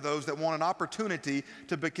under those that want an opportunity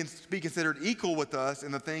to be considered equal with us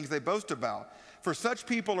in the things they boast about. For such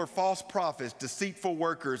people are false prophets, deceitful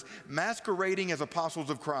workers, masquerading as apostles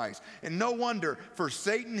of Christ. And no wonder, for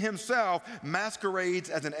Satan himself masquerades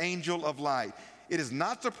as an angel of light. It is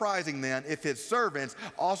not surprising then if his servants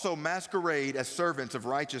also masquerade as servants of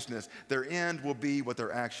righteousness. Their end will be what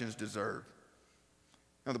their actions deserve.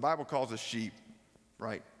 Now, the Bible calls us sheep,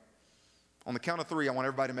 right? On the count of 3, I want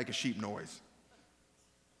everybody to make a sheep noise.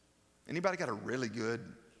 Anybody got a really good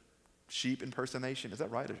sheep impersonation? Is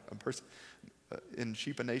that right? A person in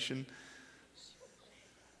sheep-a-nation?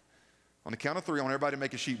 On the count of 3, I want everybody to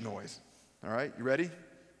make a sheep noise. All right, you ready?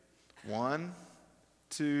 1,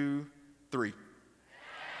 2, 3.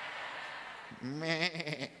 Meh.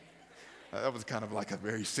 That was kind of like a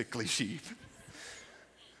very sickly sheep.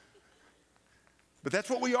 But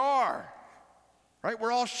that's what we are, right?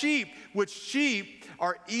 We're all sheep, which sheep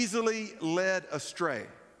are easily led astray.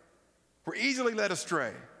 We're easily led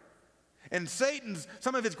astray. And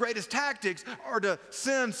some of his greatest tactics are to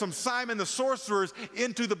send some Simon the sorcerers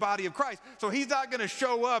into the body of Christ. So he's not going to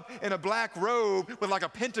show up in a black robe with like a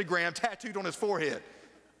pentagram tattooed on his forehead,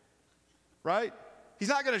 right? He's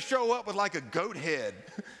not going to show up with like a goat head.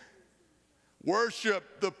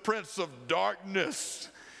 Worship the Prince of Darkness.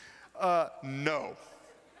 No.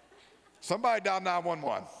 Somebody dial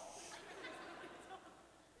 911.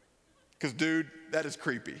 Because, dude, that is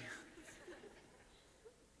creepy.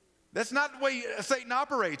 That's not the way Satan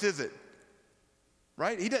operates, is it?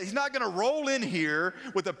 Right? He's not going to roll in here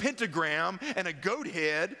with a pentagram and a goat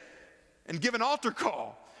head and give an altar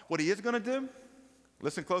call. What he is going to do,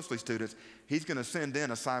 listen closely, students, he's going to send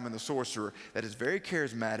in a Simon the sorcerer that is very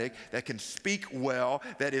charismatic, that can speak well,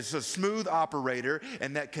 that is a smooth operator,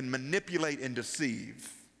 and that can manipulate and deceive.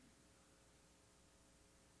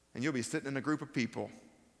 And you'll be sitting in a group of people.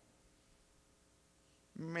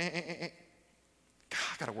 Man, God,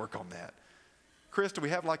 I got to work on that. Chris, do we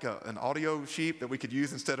have like an audio sheep that we could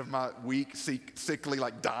use instead of my weak, sickly,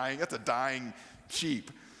 like dying? That's a dying sheep.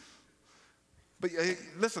 But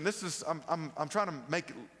listen, I'm trying to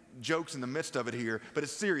make jokes in the midst of it here, but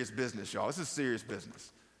it's serious business, y'all. This is serious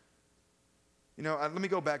business. You know, let me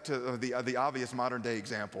go back to the obvious modern day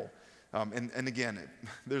example. And again,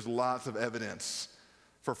 there's lots of evidence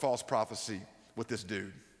for false prophecy with this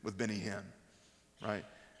dude, with Benny Hinn, right?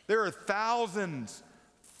 There are thousands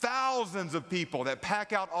of people that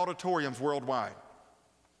pack out auditoriums worldwide.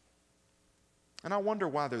 And I wonder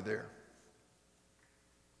why they're there.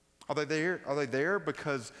 Are they there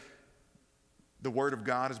because the Word of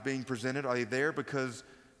God is being presented? Are they there because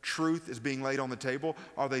truth is being laid on the table?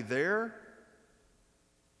 Are they there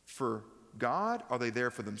for God? Are they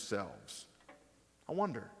there for themselves? I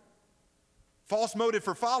wonder. False motive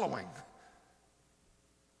for following.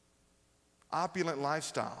 Opulent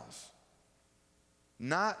lifestyles.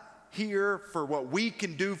 Not here for what we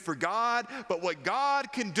can do for God, but what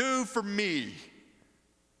God can do for me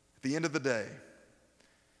at the end of the day.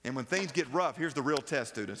 And when things get rough, here's the real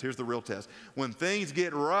test, students. Here's the real test. When things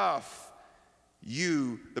get rough,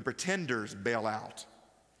 you, the pretenders, bail out.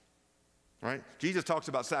 Right? Jesus talks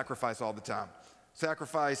about sacrifice all the time.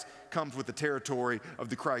 Sacrifice comes with the territory of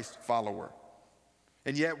the Christ follower.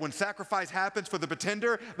 And yet when sacrifice happens for the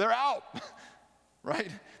pretender, they're out. right?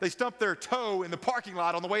 They stump their toe in the parking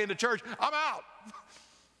lot on the way into church. I'm out.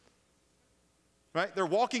 Right? They're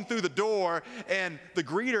walking through the door and the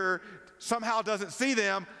greeter somehow doesn't see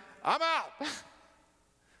them. I'm out.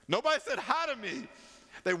 Nobody said hi to me.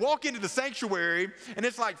 They walk into the sanctuary and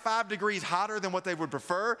it's like 5 degrees hotter than what they would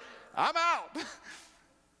prefer. I'm out.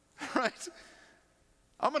 Right?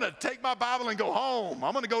 I'm going to take my Bible and go home.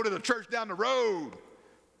 I'm going to go to the church down the road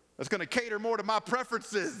that's going to cater more to my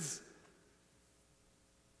preferences.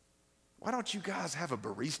 Why don't you guys have a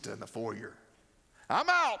barista in the foyer? I'm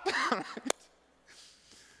out.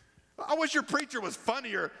 I wish your preacher was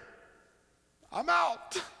funnier. I'm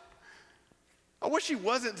out. I wish he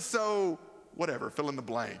wasn't so, whatever, fill in the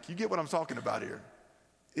blank. You get what I'm talking about here.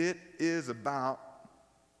 It is about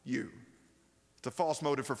you. It's a false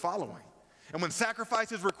motive for following. And when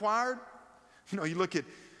sacrifice is required, you look at,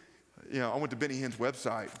 I went to Benny Hinn's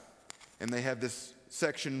website, and they have this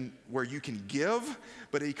section where you can give,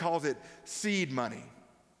 but he calls it seed money.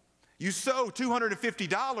 You sow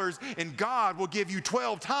 $250 and God will give you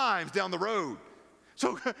 12 times down the road.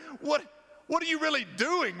 So what are you really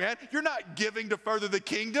doing, man? You're not giving to further the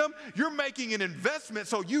kingdom. You're making an investment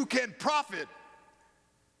so you can profit.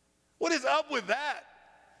 What is up with that?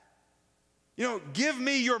 Give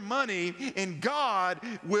me your money and God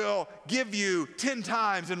will give you 10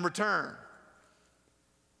 times in return.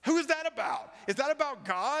 Who is that about? Is that about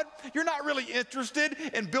God? You're not really interested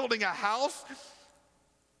in building a house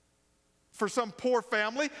for some poor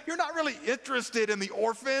family. You're not really interested in the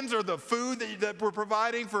orphans or the food that we're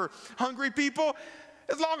providing for hungry people,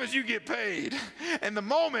 as long as you get paid. And the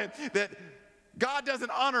moment that God doesn't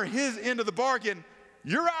honor his end of the bargain,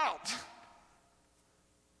 you're out.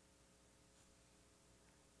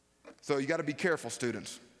 So you got to be careful,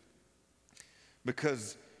 students,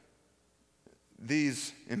 because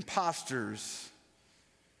these imposters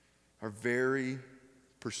are very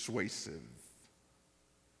persuasive.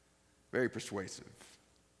 Very persuasive.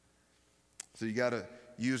 So you got to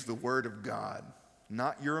use the Word of God,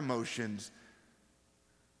 not your emotions,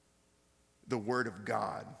 the Word of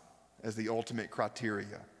God as the ultimate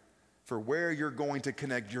criteria for where you're going to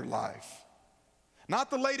connect your life. Not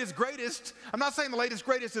the latest, greatest. I'm not saying the latest,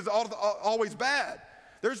 greatest is always bad.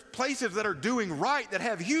 There's places that are doing right that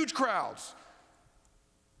have huge crowds.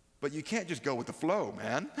 But you can't just go with the flow,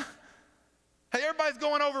 man. Hey, everybody's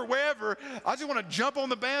going over wherever. I just want to jump on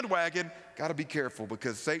the bandwagon. Got to be careful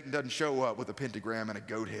because Satan doesn't show up with a pentagram and a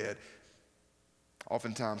goat head.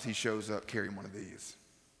 Oftentimes he shows up carrying one of these.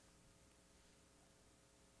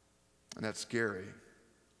 And that's scary.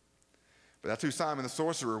 But that's who Simon the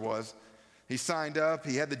sorcerer was. He signed up,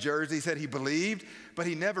 he had the jersey, he said he believed, but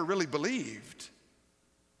he never really believed.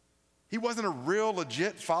 He wasn't a real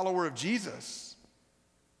legit follower of Jesus.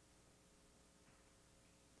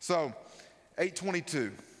 So,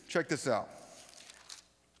 8:22, check this out.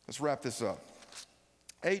 Let's wrap this up.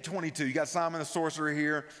 8:22, you got Simon the sorcerer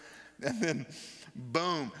here, and then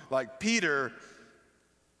boom, like Peter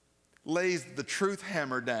lays the truth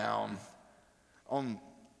hammer down on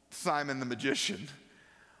Simon the magician.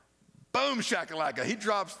 Boom, shakalaka. He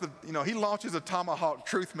drops he launches a tomahawk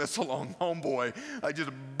truth missile on homeboy, like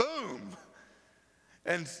just boom,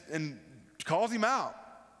 and calls him out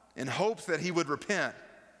in hopes that he would repent,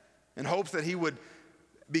 in hopes that he would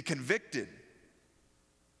be convicted.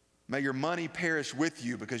 May your money perish with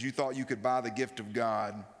you because you thought you could buy the gift of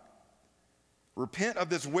God. Repent of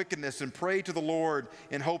this wickedness and pray to the Lord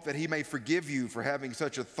in hope that he may forgive you for having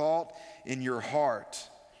such a thought in your heart.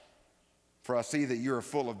 For I see that you are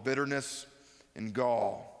full of bitterness and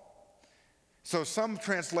gall. So some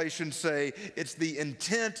translations say it's the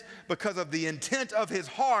intent because of the intent of his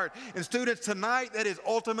heart. And students, tonight that is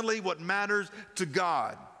ultimately what matters to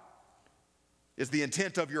God, is the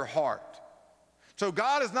intent of your heart. So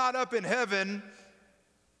God is not up in heaven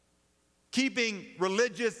keeping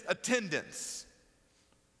religious attendance.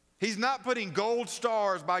 He's not putting gold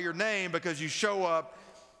stars by your name because you show up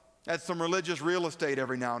at some religious real estate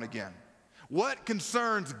every now and again. What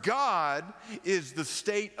concerns God is the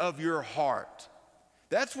state of your heart.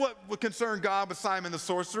 That's what would concern God with Simon the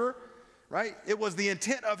sorcerer, right? It was the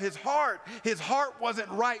intent of his heart. His heart wasn't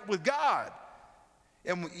right with God.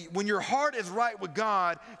 And when your heart is right with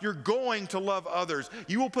God, you're going to love others.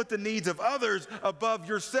 You will put the needs of others above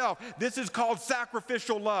yourself. This is called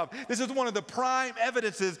sacrificial love. This is one of the prime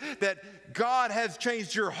evidences that God has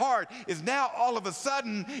changed your heart, is now all of a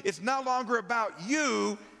sudden, it's no longer about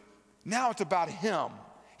you. Now it's about him.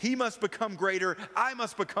 He must become greater. I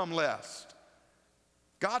must become less.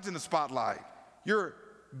 God's in the spotlight. You're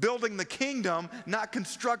building the kingdom, not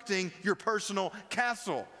constructing your personal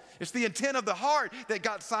castle. It's the intent of the heart that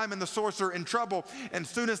got Simon the sorcerer in trouble. And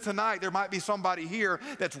soon as tonight, there might be somebody here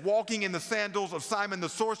that's walking in the sandals of Simon the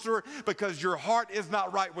sorcerer because your heart is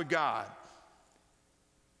not right with God.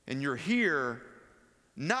 And you're here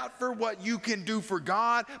not for what you can do for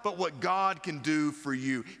God, but what God can do for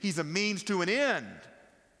you. He's a means to an end.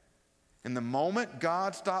 And the moment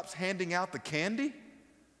God stops handing out the candy,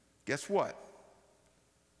 guess what?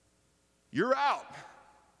 You're out.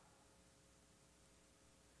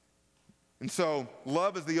 And so,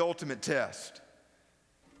 love is the ultimate test.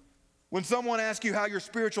 When someone asks you how your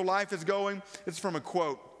spiritual life is going, it's from a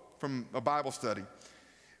quote from a Bible study.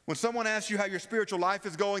 When someone asks you how your spiritual life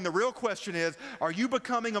is going, the real question is, are you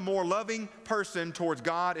becoming a more loving person towards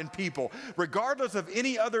God and people? Regardless of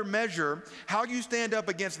any other measure, how you stand up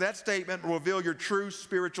against that statement will reveal your true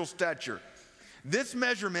spiritual stature. This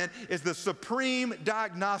measurement is the supreme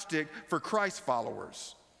diagnostic for Christ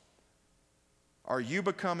followers. Are you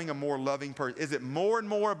becoming a more loving person? Is it more and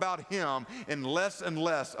more about Him and less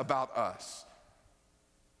about us?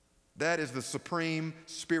 That is the supreme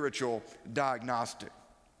spiritual diagnostic.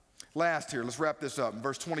 Last here, let's wrap this up. In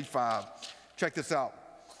verse 25, check this out.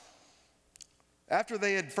 After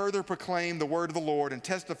they had further proclaimed the word of the Lord and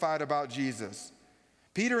testified about Jesus,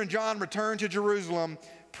 Peter and John returned to Jerusalem,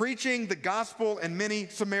 preaching the gospel in many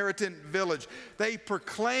Samaritan villages. They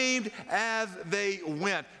proclaimed as they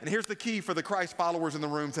went. And here's the key for the Christ followers in the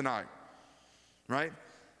room tonight, right?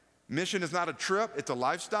 Mission is not a trip, it's a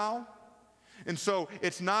lifestyle. And so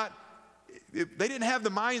it's not, they didn't have the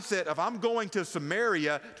mindset of I'm going to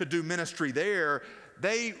Samaria to do ministry there.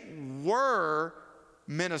 They were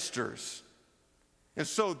ministers. And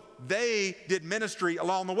so they did ministry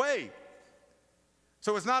along the way.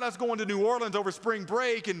 So it's not us going to New Orleans over spring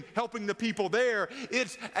break and helping the people there.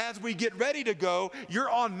 It's as we get ready to go, you're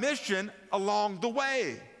on mission along the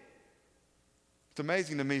way. It's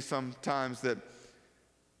amazing to me sometimes that,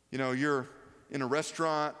 you know, you're in a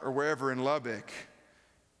restaurant or wherever in Lubbock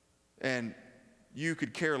and you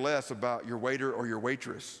could care less about your waiter or your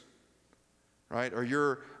waitress, right? Or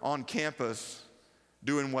you're on campus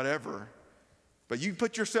doing whatever. But you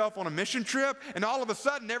put yourself on a mission trip and all of a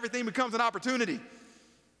sudden everything becomes an opportunity.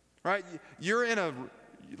 Right? You're in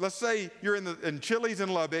let's say you're in Chili's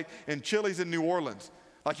in Lubbock and Chili's in New Orleans.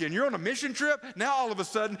 Like, and you're on a mission trip, now all of a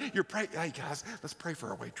sudden you're praying, hey guys, let's pray for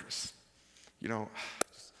our waitress. You know, I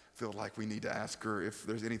just feel like we need to ask her if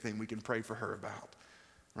there's anything we can pray for her about,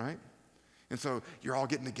 right? And so you're all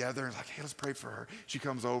getting together and like, hey, let's pray for her. She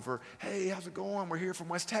comes over, hey, how's it going? We're here from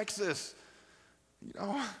West Texas. You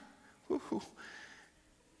know, woo-hoo.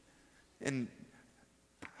 And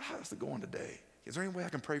how's it going today? Is there any way I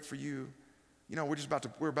can pray for you? You know, we're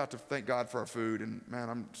about to thank God for our food, and man,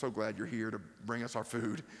 I'm so glad you're here to bring us our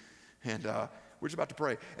food. And we're just about to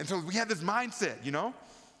pray. And so we have this mindset, you know?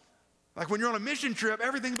 Like when you're on a mission trip,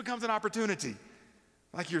 everything becomes an opportunity.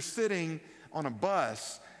 Like you're sitting on a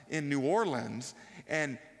bus in New Orleans,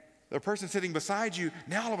 and the person sitting beside you,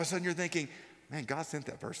 now all of a sudden you're thinking, man, God sent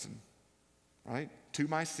that person, right? To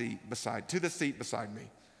the seat beside me,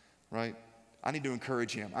 right? I need to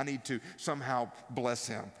encourage him. I need to somehow bless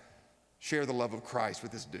him. Share the love of Christ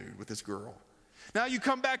with this dude, with this girl. Now you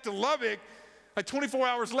come back to Lubbock, like 24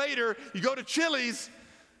 hours later, you go to Chili's,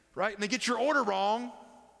 right? And they get your order wrong.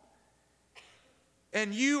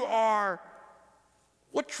 And you are,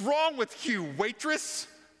 what's wrong with you, waitress?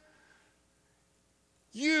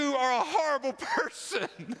 You are a horrible person.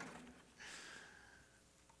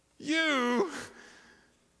 You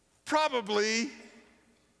probably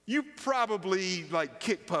like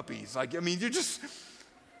kick puppies. Like, I mean,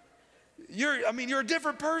 you're a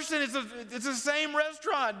different person. It's the same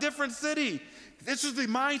restaurant, different city. This is the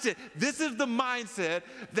mindset. This is the mindset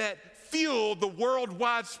that fueled the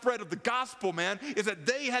worldwide spread of the gospel, man, is that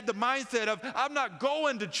they had the mindset of, I'm not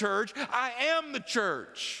going to church, I am the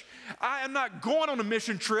church. I am not going on a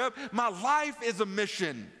mission trip. My life is a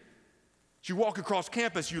mission. As you walk across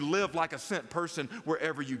campus, you live like a sent person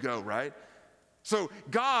wherever you go, right? So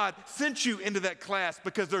God sent you into that class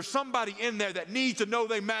because there's somebody in there that needs to know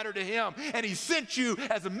they matter to Him. And He sent you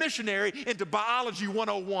as a missionary into Biology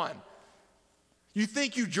 101. You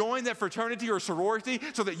think you joined that fraternity or sorority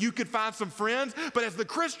so that you could find some friends? But as the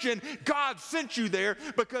Christian, God sent you there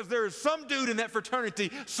because there is some dude in that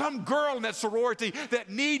fraternity, some girl in that sorority that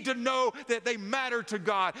need to know that they matter to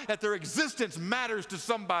God, that their existence matters to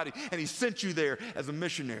somebody. And He sent you there as a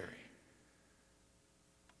missionary.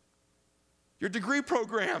 Your degree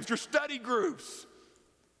programs, your study groups,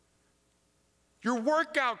 your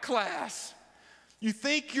workout class. You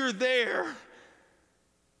think you're there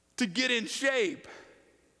to get in shape,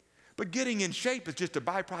 but getting in shape is just a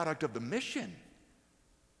byproduct of the mission.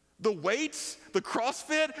 The weights, the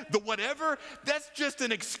CrossFit, the whatever, that's just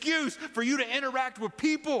an excuse for you to interact with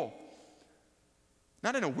people.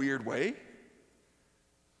 Not in a weird way,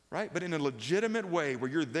 right? But in a legitimate way where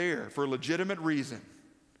you're there for a legitimate reason.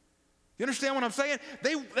 You understand what I'm saying?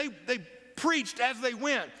 They preached as they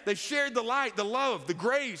went. They shared the light, the love, the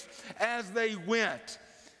grace as they went.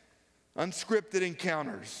 Unscripted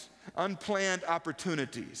encounters, unplanned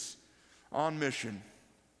opportunities, on mission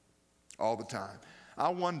all the time. I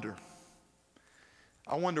wonder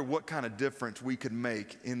what kind of difference we could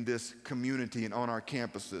make in this community and on our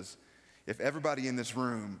campuses if everybody in this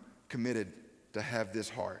room committed to have this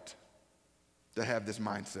heart, to have this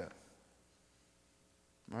mindset,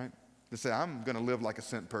 right? To say, I'm going to live like a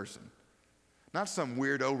sent person. Not some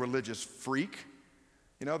weirdo religious freak,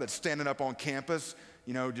 that's standing up on campus,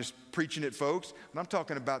 just preaching at folks. But I'm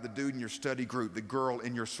talking about the dude in your study group, the girl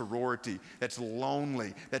in your sorority that's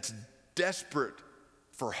lonely, that's desperate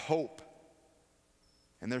for hope.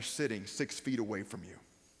 And they're sitting 6 feet away from you.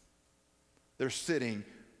 They're sitting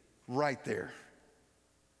right there.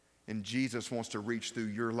 And Jesus wants to reach through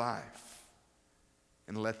your life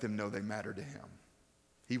and let them know they matter to him.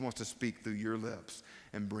 He wants to speak through your lips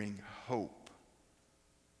and bring hope.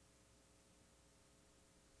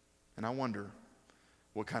 And I wonder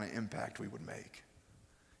what kind of impact we would make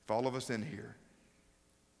if all of us in here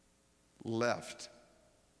left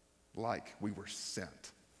like we were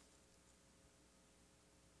sent.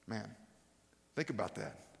 Man, think about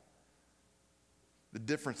that. The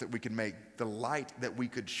difference that we could make, the light that we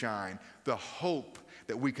could shine, the hope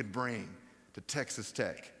that we could bring to Texas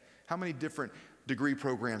Tech. How many different degree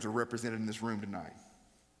programs are represented in this room tonight?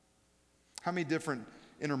 How many different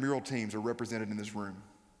intramural teams are represented in this room?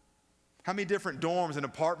 How many different dorms and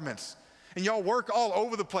apartments? And y'all work all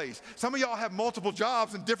over the place. Some of y'all have multiple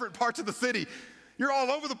jobs in different parts of the city. You're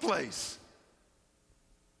all over the place.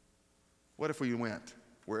 What if we went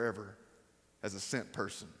wherever as a sent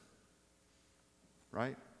person?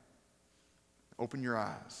 Right? Open your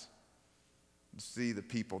eyes and see the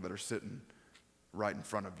people that are sitting right in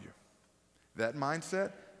front of you. That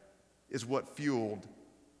mindset is what fueled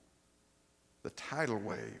the tidal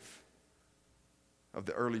wave of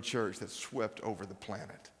the early church that swept over the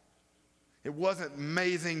planet. It wasn't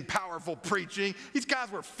amazing, powerful preaching. These guys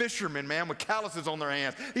were fishermen, man, with calluses on their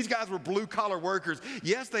hands. These guys were blue-collar workers.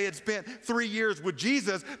 Yes, they had spent 3 years with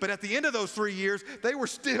Jesus, but at the end of those 3 years, they were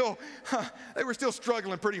still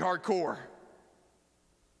struggling pretty hardcore.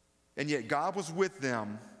 And yet God was with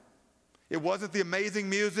them. It wasn't the amazing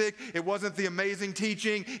music. It wasn't the amazing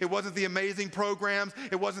teaching. It wasn't the amazing programs.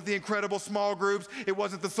 It wasn't the incredible small groups. It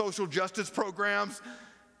wasn't the social justice programs.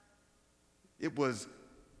 It was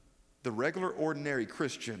the regular, ordinary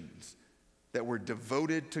Christians that were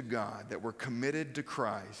devoted to God, that were committed to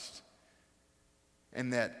Christ,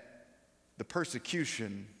 and that the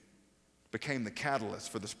persecution became the catalyst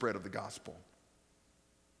for the spread of the gospel.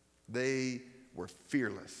 They were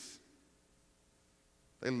fearless.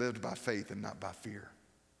 They lived by faith and not by fear.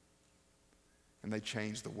 And they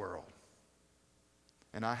changed the world.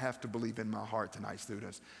 And I have to believe in my heart tonight,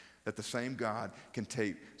 students, that the same God can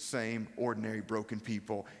take same ordinary broken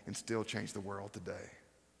people and still change the world today.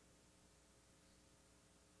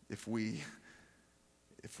 If we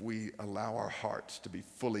allow our hearts to be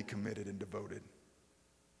fully committed and devoted,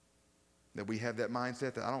 that we have that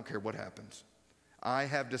mindset that I don't care what happens. I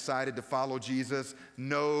have decided to follow Jesus,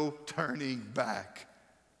 no turning back.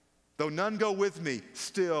 Though none go with me,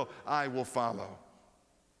 still I will follow.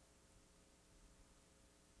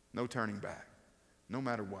 No turning back, no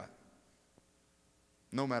matter what.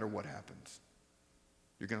 No matter what happens,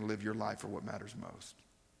 you're going to live your life for what matters most.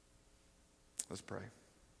 Let's pray.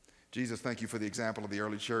 Jesus, thank you for the example of the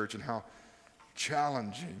early church and how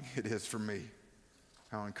challenging it is for me,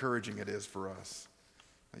 how encouraging it is for us.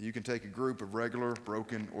 You can take a group of regular,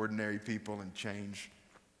 broken, ordinary people and change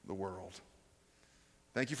the world.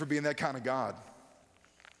 Thank you for being that kind of God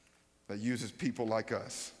that uses people like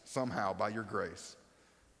us somehow by your grace.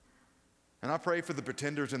 And I pray for the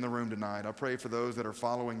pretenders in the room tonight. I pray for those that are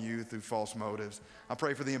following you through false motives. I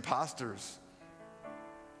pray for the imposters,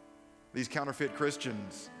 these counterfeit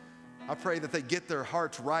Christians. I pray that they get their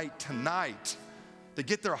hearts right tonight, to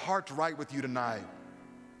get their hearts right with you tonight,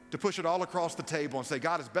 to push it all across the table and say,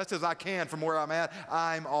 God, as best as I can from where I'm at,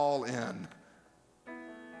 I'm all in.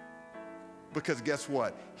 Because guess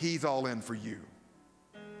what? He's all in for you.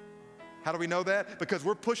 How do we know that? Because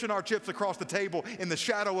we're pushing our chips across the table in the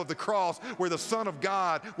shadow of the cross where the Son of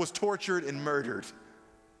God was tortured and murdered.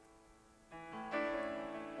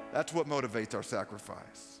 That's what motivates our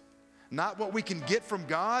sacrifice. Not what we can get from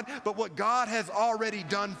God, but what God has already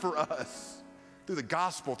done for us. through the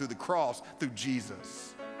gospel, through the cross, through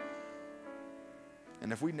Jesus.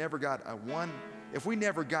 And if we never got one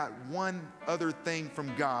other thing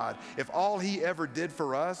from God, if all he ever did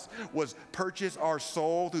for us was purchase our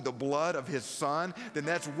soul through the blood of his son, then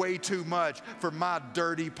that's way too much for my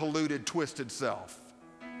dirty, polluted, twisted self.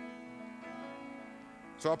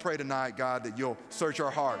 So I pray tonight, God, that you'll search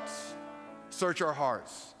our hearts,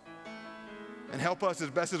 and help us as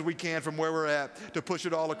best as we can from where we're at to push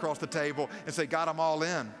it all across the table and say, God, I'm all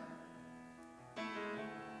in.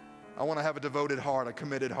 I want to have a devoted heart, a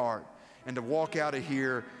committed heart, and to walk out of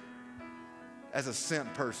here as a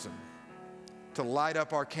sent person to light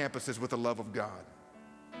up our campuses with the love of God.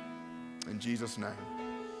 In Jesus' name.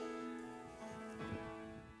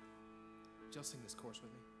 Would y'all sing this chorus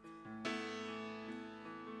with me?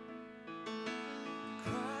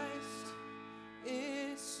 Christ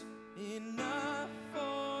is enough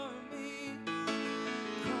for me.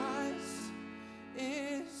 Christ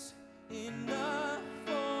is enough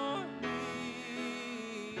for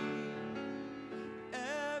me.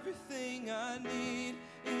 Everything I need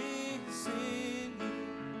is in you.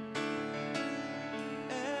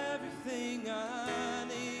 Everything I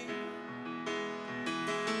need.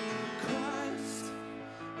 Christ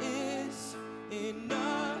is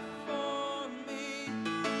enough for me.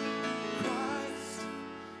 Christ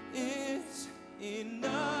is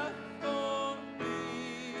enough for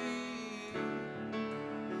me.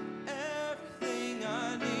 Everything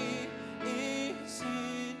I need is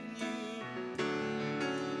in you.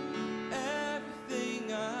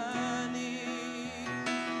 Everything I need.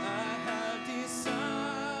 I have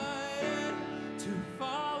decided to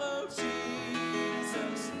follow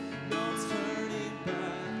Jesus. No turning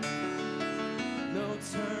back. No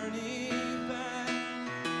turning back.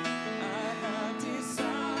 I have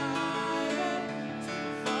decided to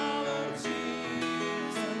follow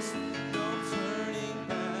Jesus. No turning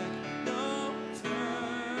back. No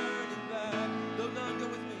turning back. Though none go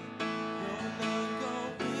with me. Though none go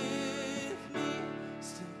with me.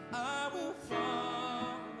 Still I will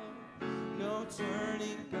follow. No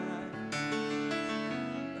turning back.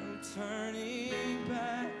 No turning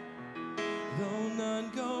back. Though none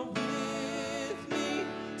go with me,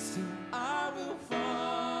 still I will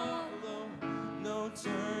follow. No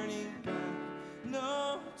turning back,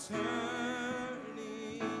 no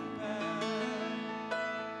turning back.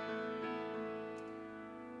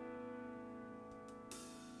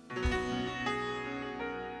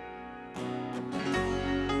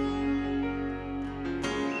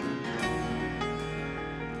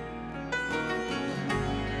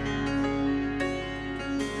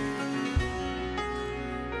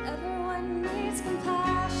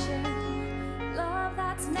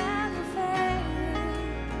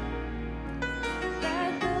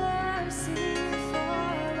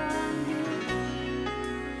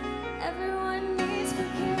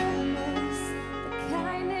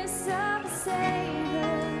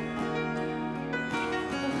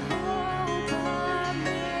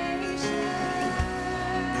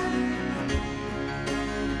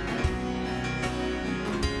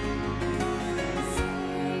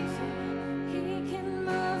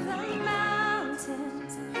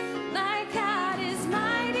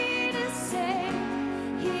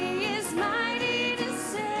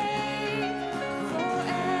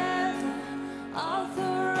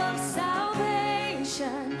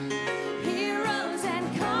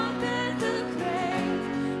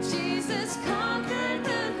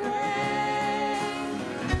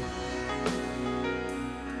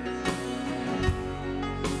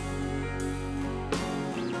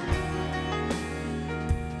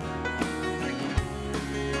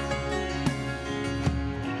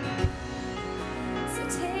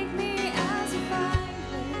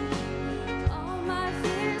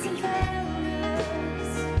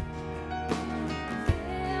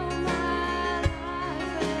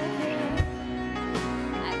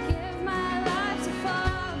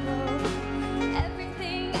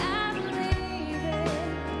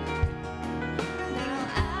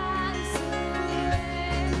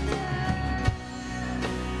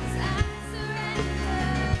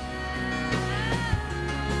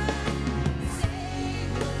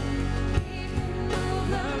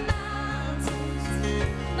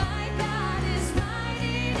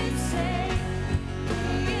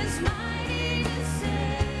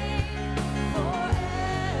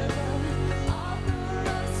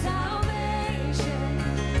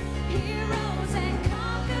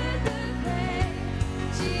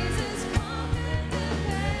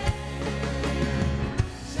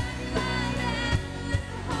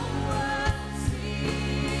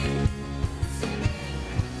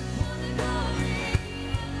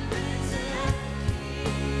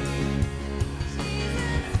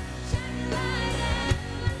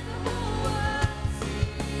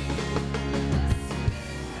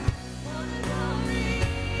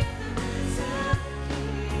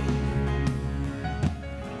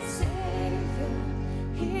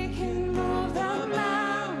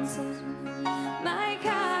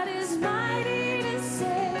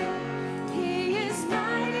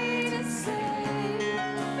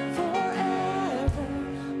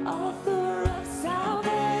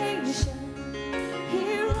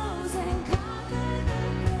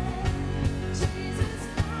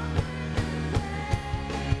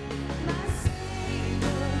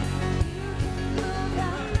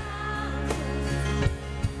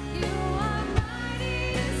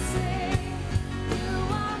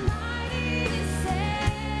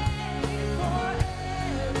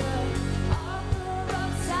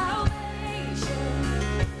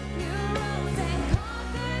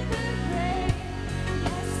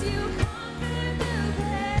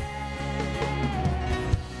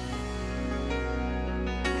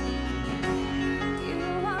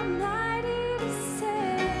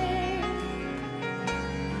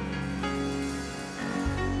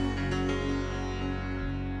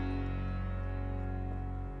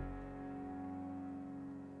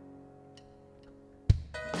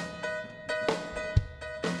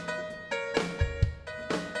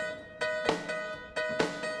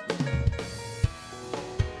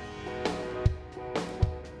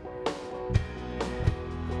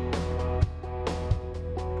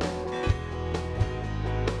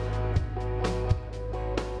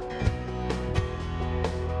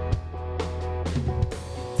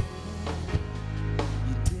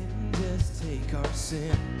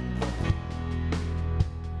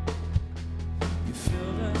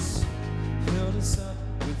 us up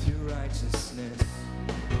with your righteousness.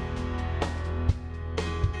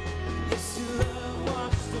 Yes, your love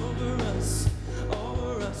washed over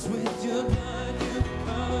us with your blood. You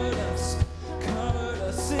covered us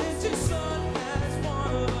since your Son as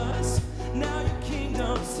one of us. Now your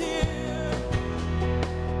kingdom's here.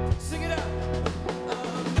 Sing it out.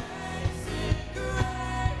 Amazing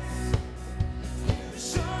grace, you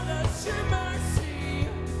showed us your mercy.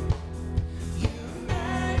 You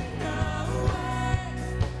made a way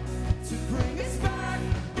to bring us back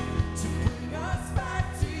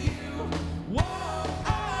to you. Whoa,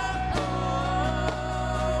 oh, oh,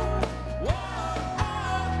 whoa,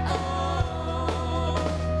 oh, oh.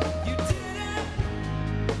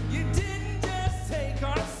 You didn't just take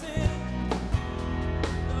our sin.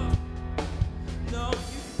 No,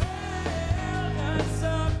 you filled us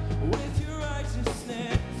up with your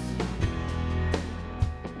righteousness.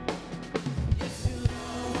 Yes, your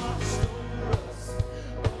love washed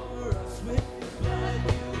over us with your blood.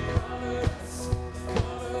 You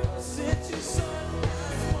covered us, sent your Son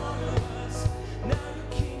as one of us. Now your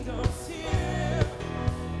kingdom's here.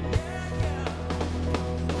 Yeah, yeah.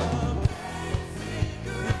 Amazing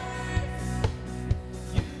grace,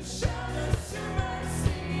 you showed us your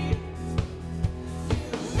mercy.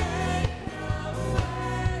 You made a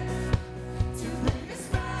way to bring us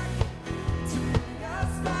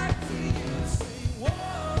back to you. Sing, whoa,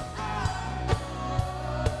 oh,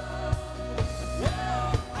 oh, whoa,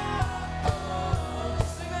 oh, oh.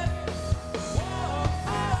 Sing it. Whoa,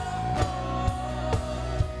 oh, oh,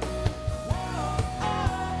 whoa, oh,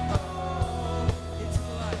 oh.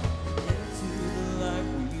 Into the light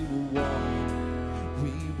we will walk.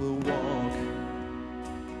 We will walk.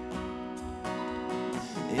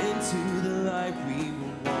 Into the light we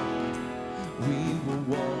will walk. We will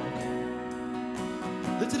walk.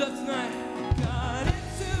 Lift it up tonight. God,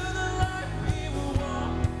 into the light we will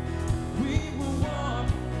walk. We will walk.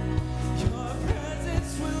 Your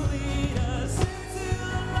presence will lead us. Into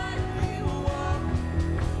the light we will walk.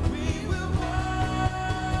 We will walk.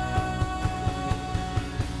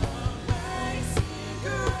 Amazing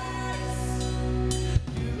grace,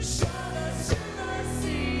 you showed us your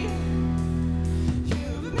mercy.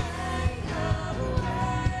 You've made a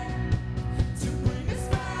way to bring us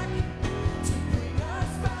back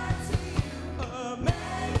to you.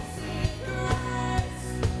 Amazing grace,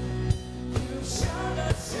 you showed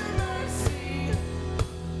us your mercy.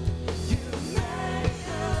 You made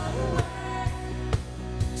a way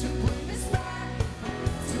to bring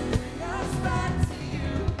us back to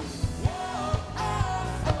you. Whoa, oh,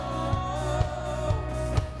 oh,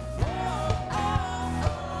 whoa,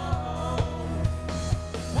 oh,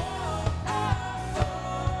 oh,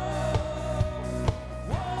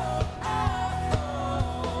 whoa, oh,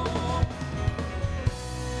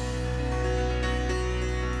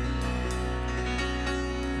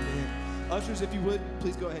 Amen. Ushers, if you would,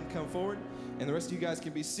 please go ahead and come forward. And the rest of you guys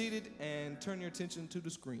can be seated and turn your attention to the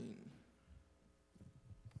screen.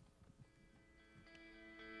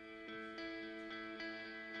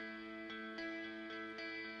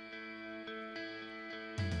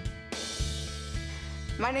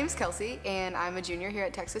 My name's Kelsey, and I'm a junior here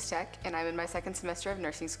at Texas Tech, and I'm in my second semester of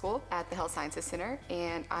nursing school at the Health Sciences Center,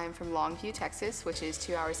 and I'm from Longview, Texas, which is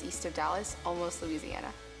 2 hours east of Dallas, almost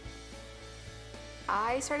Louisiana.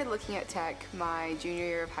 I started looking at tech my junior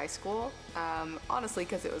year of high school, honestly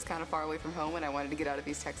because it was kind of far away from home and I wanted to get out of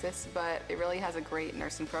East Texas, but it really has a great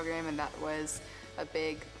nursing program and that was a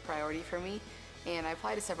big priority for me. And I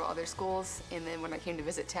applied to several other schools, and then when I came to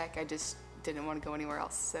visit tech, I just didn't want to go anywhere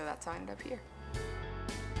else, so that's how I ended up here.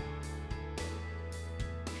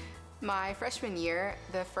 My freshman year,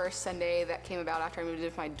 the first Sunday that came about after I moved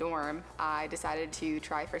into my dorm, I decided to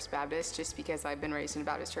try First Baptist just because I've been raised in a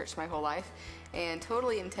Baptist church my whole life and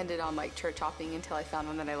totally intended on like church hopping until I found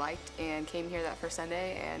one that I liked and came here that first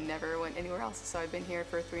Sunday and never went anywhere else. So I've been here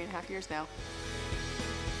for 3.5 years now.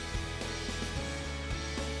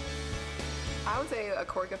 I would say a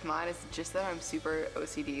quirk of mine is just that I'm super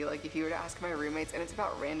OCD. Like if you were to ask my roommates, and it's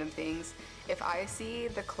about random things, if I see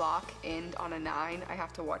the clock end on a 9, I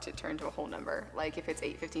have to watch it turn to a whole number. Like if it's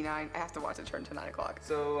 8:59, I have to watch it turn to 9 o'clock.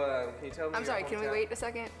 So, can you tell me? I'm sorry, can we wait a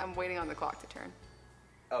second? I'm waiting on the clock to turn.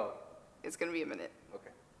 Oh, It's gonna be a minute,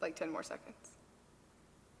 okay. like 10 more seconds.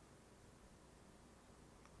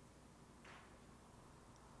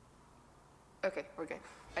 Okay, we're good.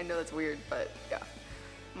 I know that's weird, but yeah.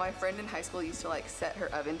 My friend in high school used to like set her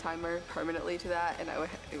oven timer permanently to that, and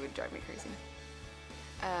it would drive me crazy.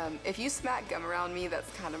 If you smack gum around me, that's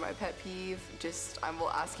kind of my pet peeve. I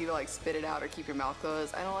will ask you to like spit it out or keep your mouth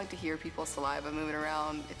closed. I don't like to hear people's saliva moving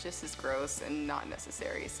around. It just is gross and not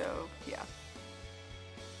necessary, so yeah.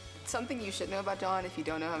 Something you should know about John if you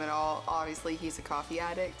don't know him at all, obviously he's a coffee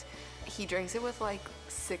addict. He drinks it with like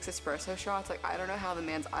 6 espresso shots. Like, I don't know how the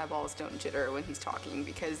man's eyeballs don't jitter when he's talking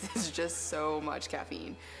because it's just so much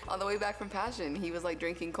caffeine. On the way back from Passion, he was like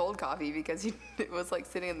drinking cold coffee because he was like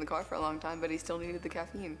sitting in the car for a long time, but he still needed the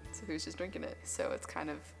caffeine, so he was just drinking it. So it's kind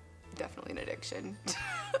of definitely an addiction.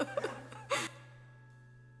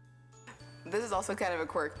 This is also kind of a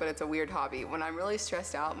quirk, but it's a weird hobby. When I'm really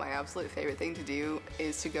stressed out, my absolute favorite thing to do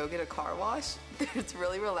is to go get a car wash. It's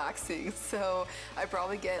really relaxing, so I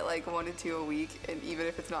probably get like 1 to 2 a week, and even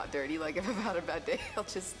if it's not dirty, like if I've had a bad day, I'll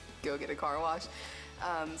just go get a car wash.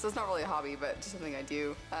 So it's not really a hobby, but just something I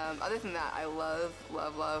do. Other than that, I love,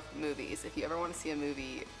 love, love movies. If you ever want to see a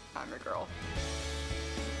movie, I'm your girl.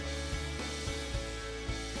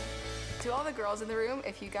 To all the girls in the room,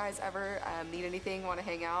 if you guys ever need anything, want to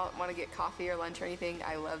hang out, want to get coffee or lunch or anything,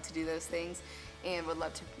 I love to do those things and would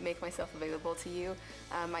love to make myself available to you.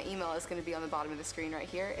 My email is going to be on the bottom of the screen right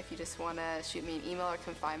here. If you just want to shoot me an email or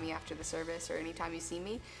come find me after the service or anytime you see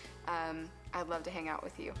me, I'd love to hang out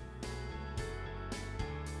with you.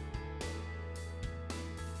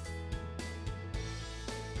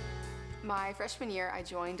 My freshman year, I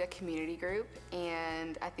joined a community group,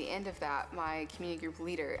 and at the end of that, my community group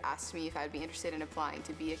leader asked me if I'd be interested in applying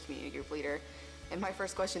to be a community group leader. And my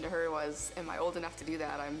first question to her was, am I old enough to do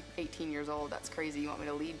that? I'm 18 years old, that's crazy, you want me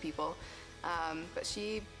to lead people? But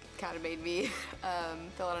she kind of made me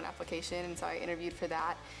fill out an application, and so I interviewed for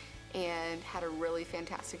that and had a really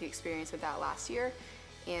fantastic experience with that last year.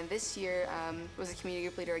 And this year was a community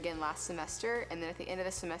group leader again last semester, and then at the end of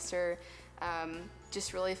the semester,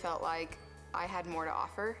 just really felt like I had more to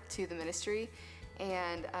offer to the ministry,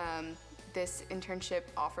 and this internship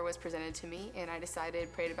offer was presented to me, and I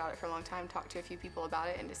decided, prayed about it for a long time, talked to a few people about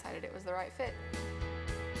it, and decided it was the right fit.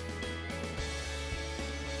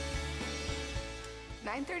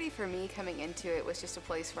 930 for me coming into it was just a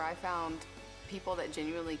place where I found people that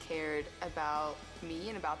genuinely cared about me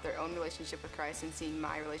and about their own relationship with Christ and seeing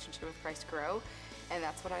my relationship with Christ grow, and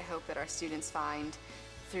that's what I hope that our students find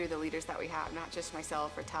through the leaders that we have, not just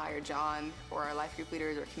myself or Ty or John or our life group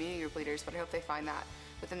leaders or community group leaders, but I hope they find that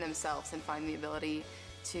within themselves and find the ability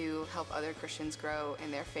to help other Christians grow in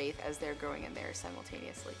their faith as they're growing in theirs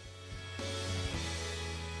simultaneously.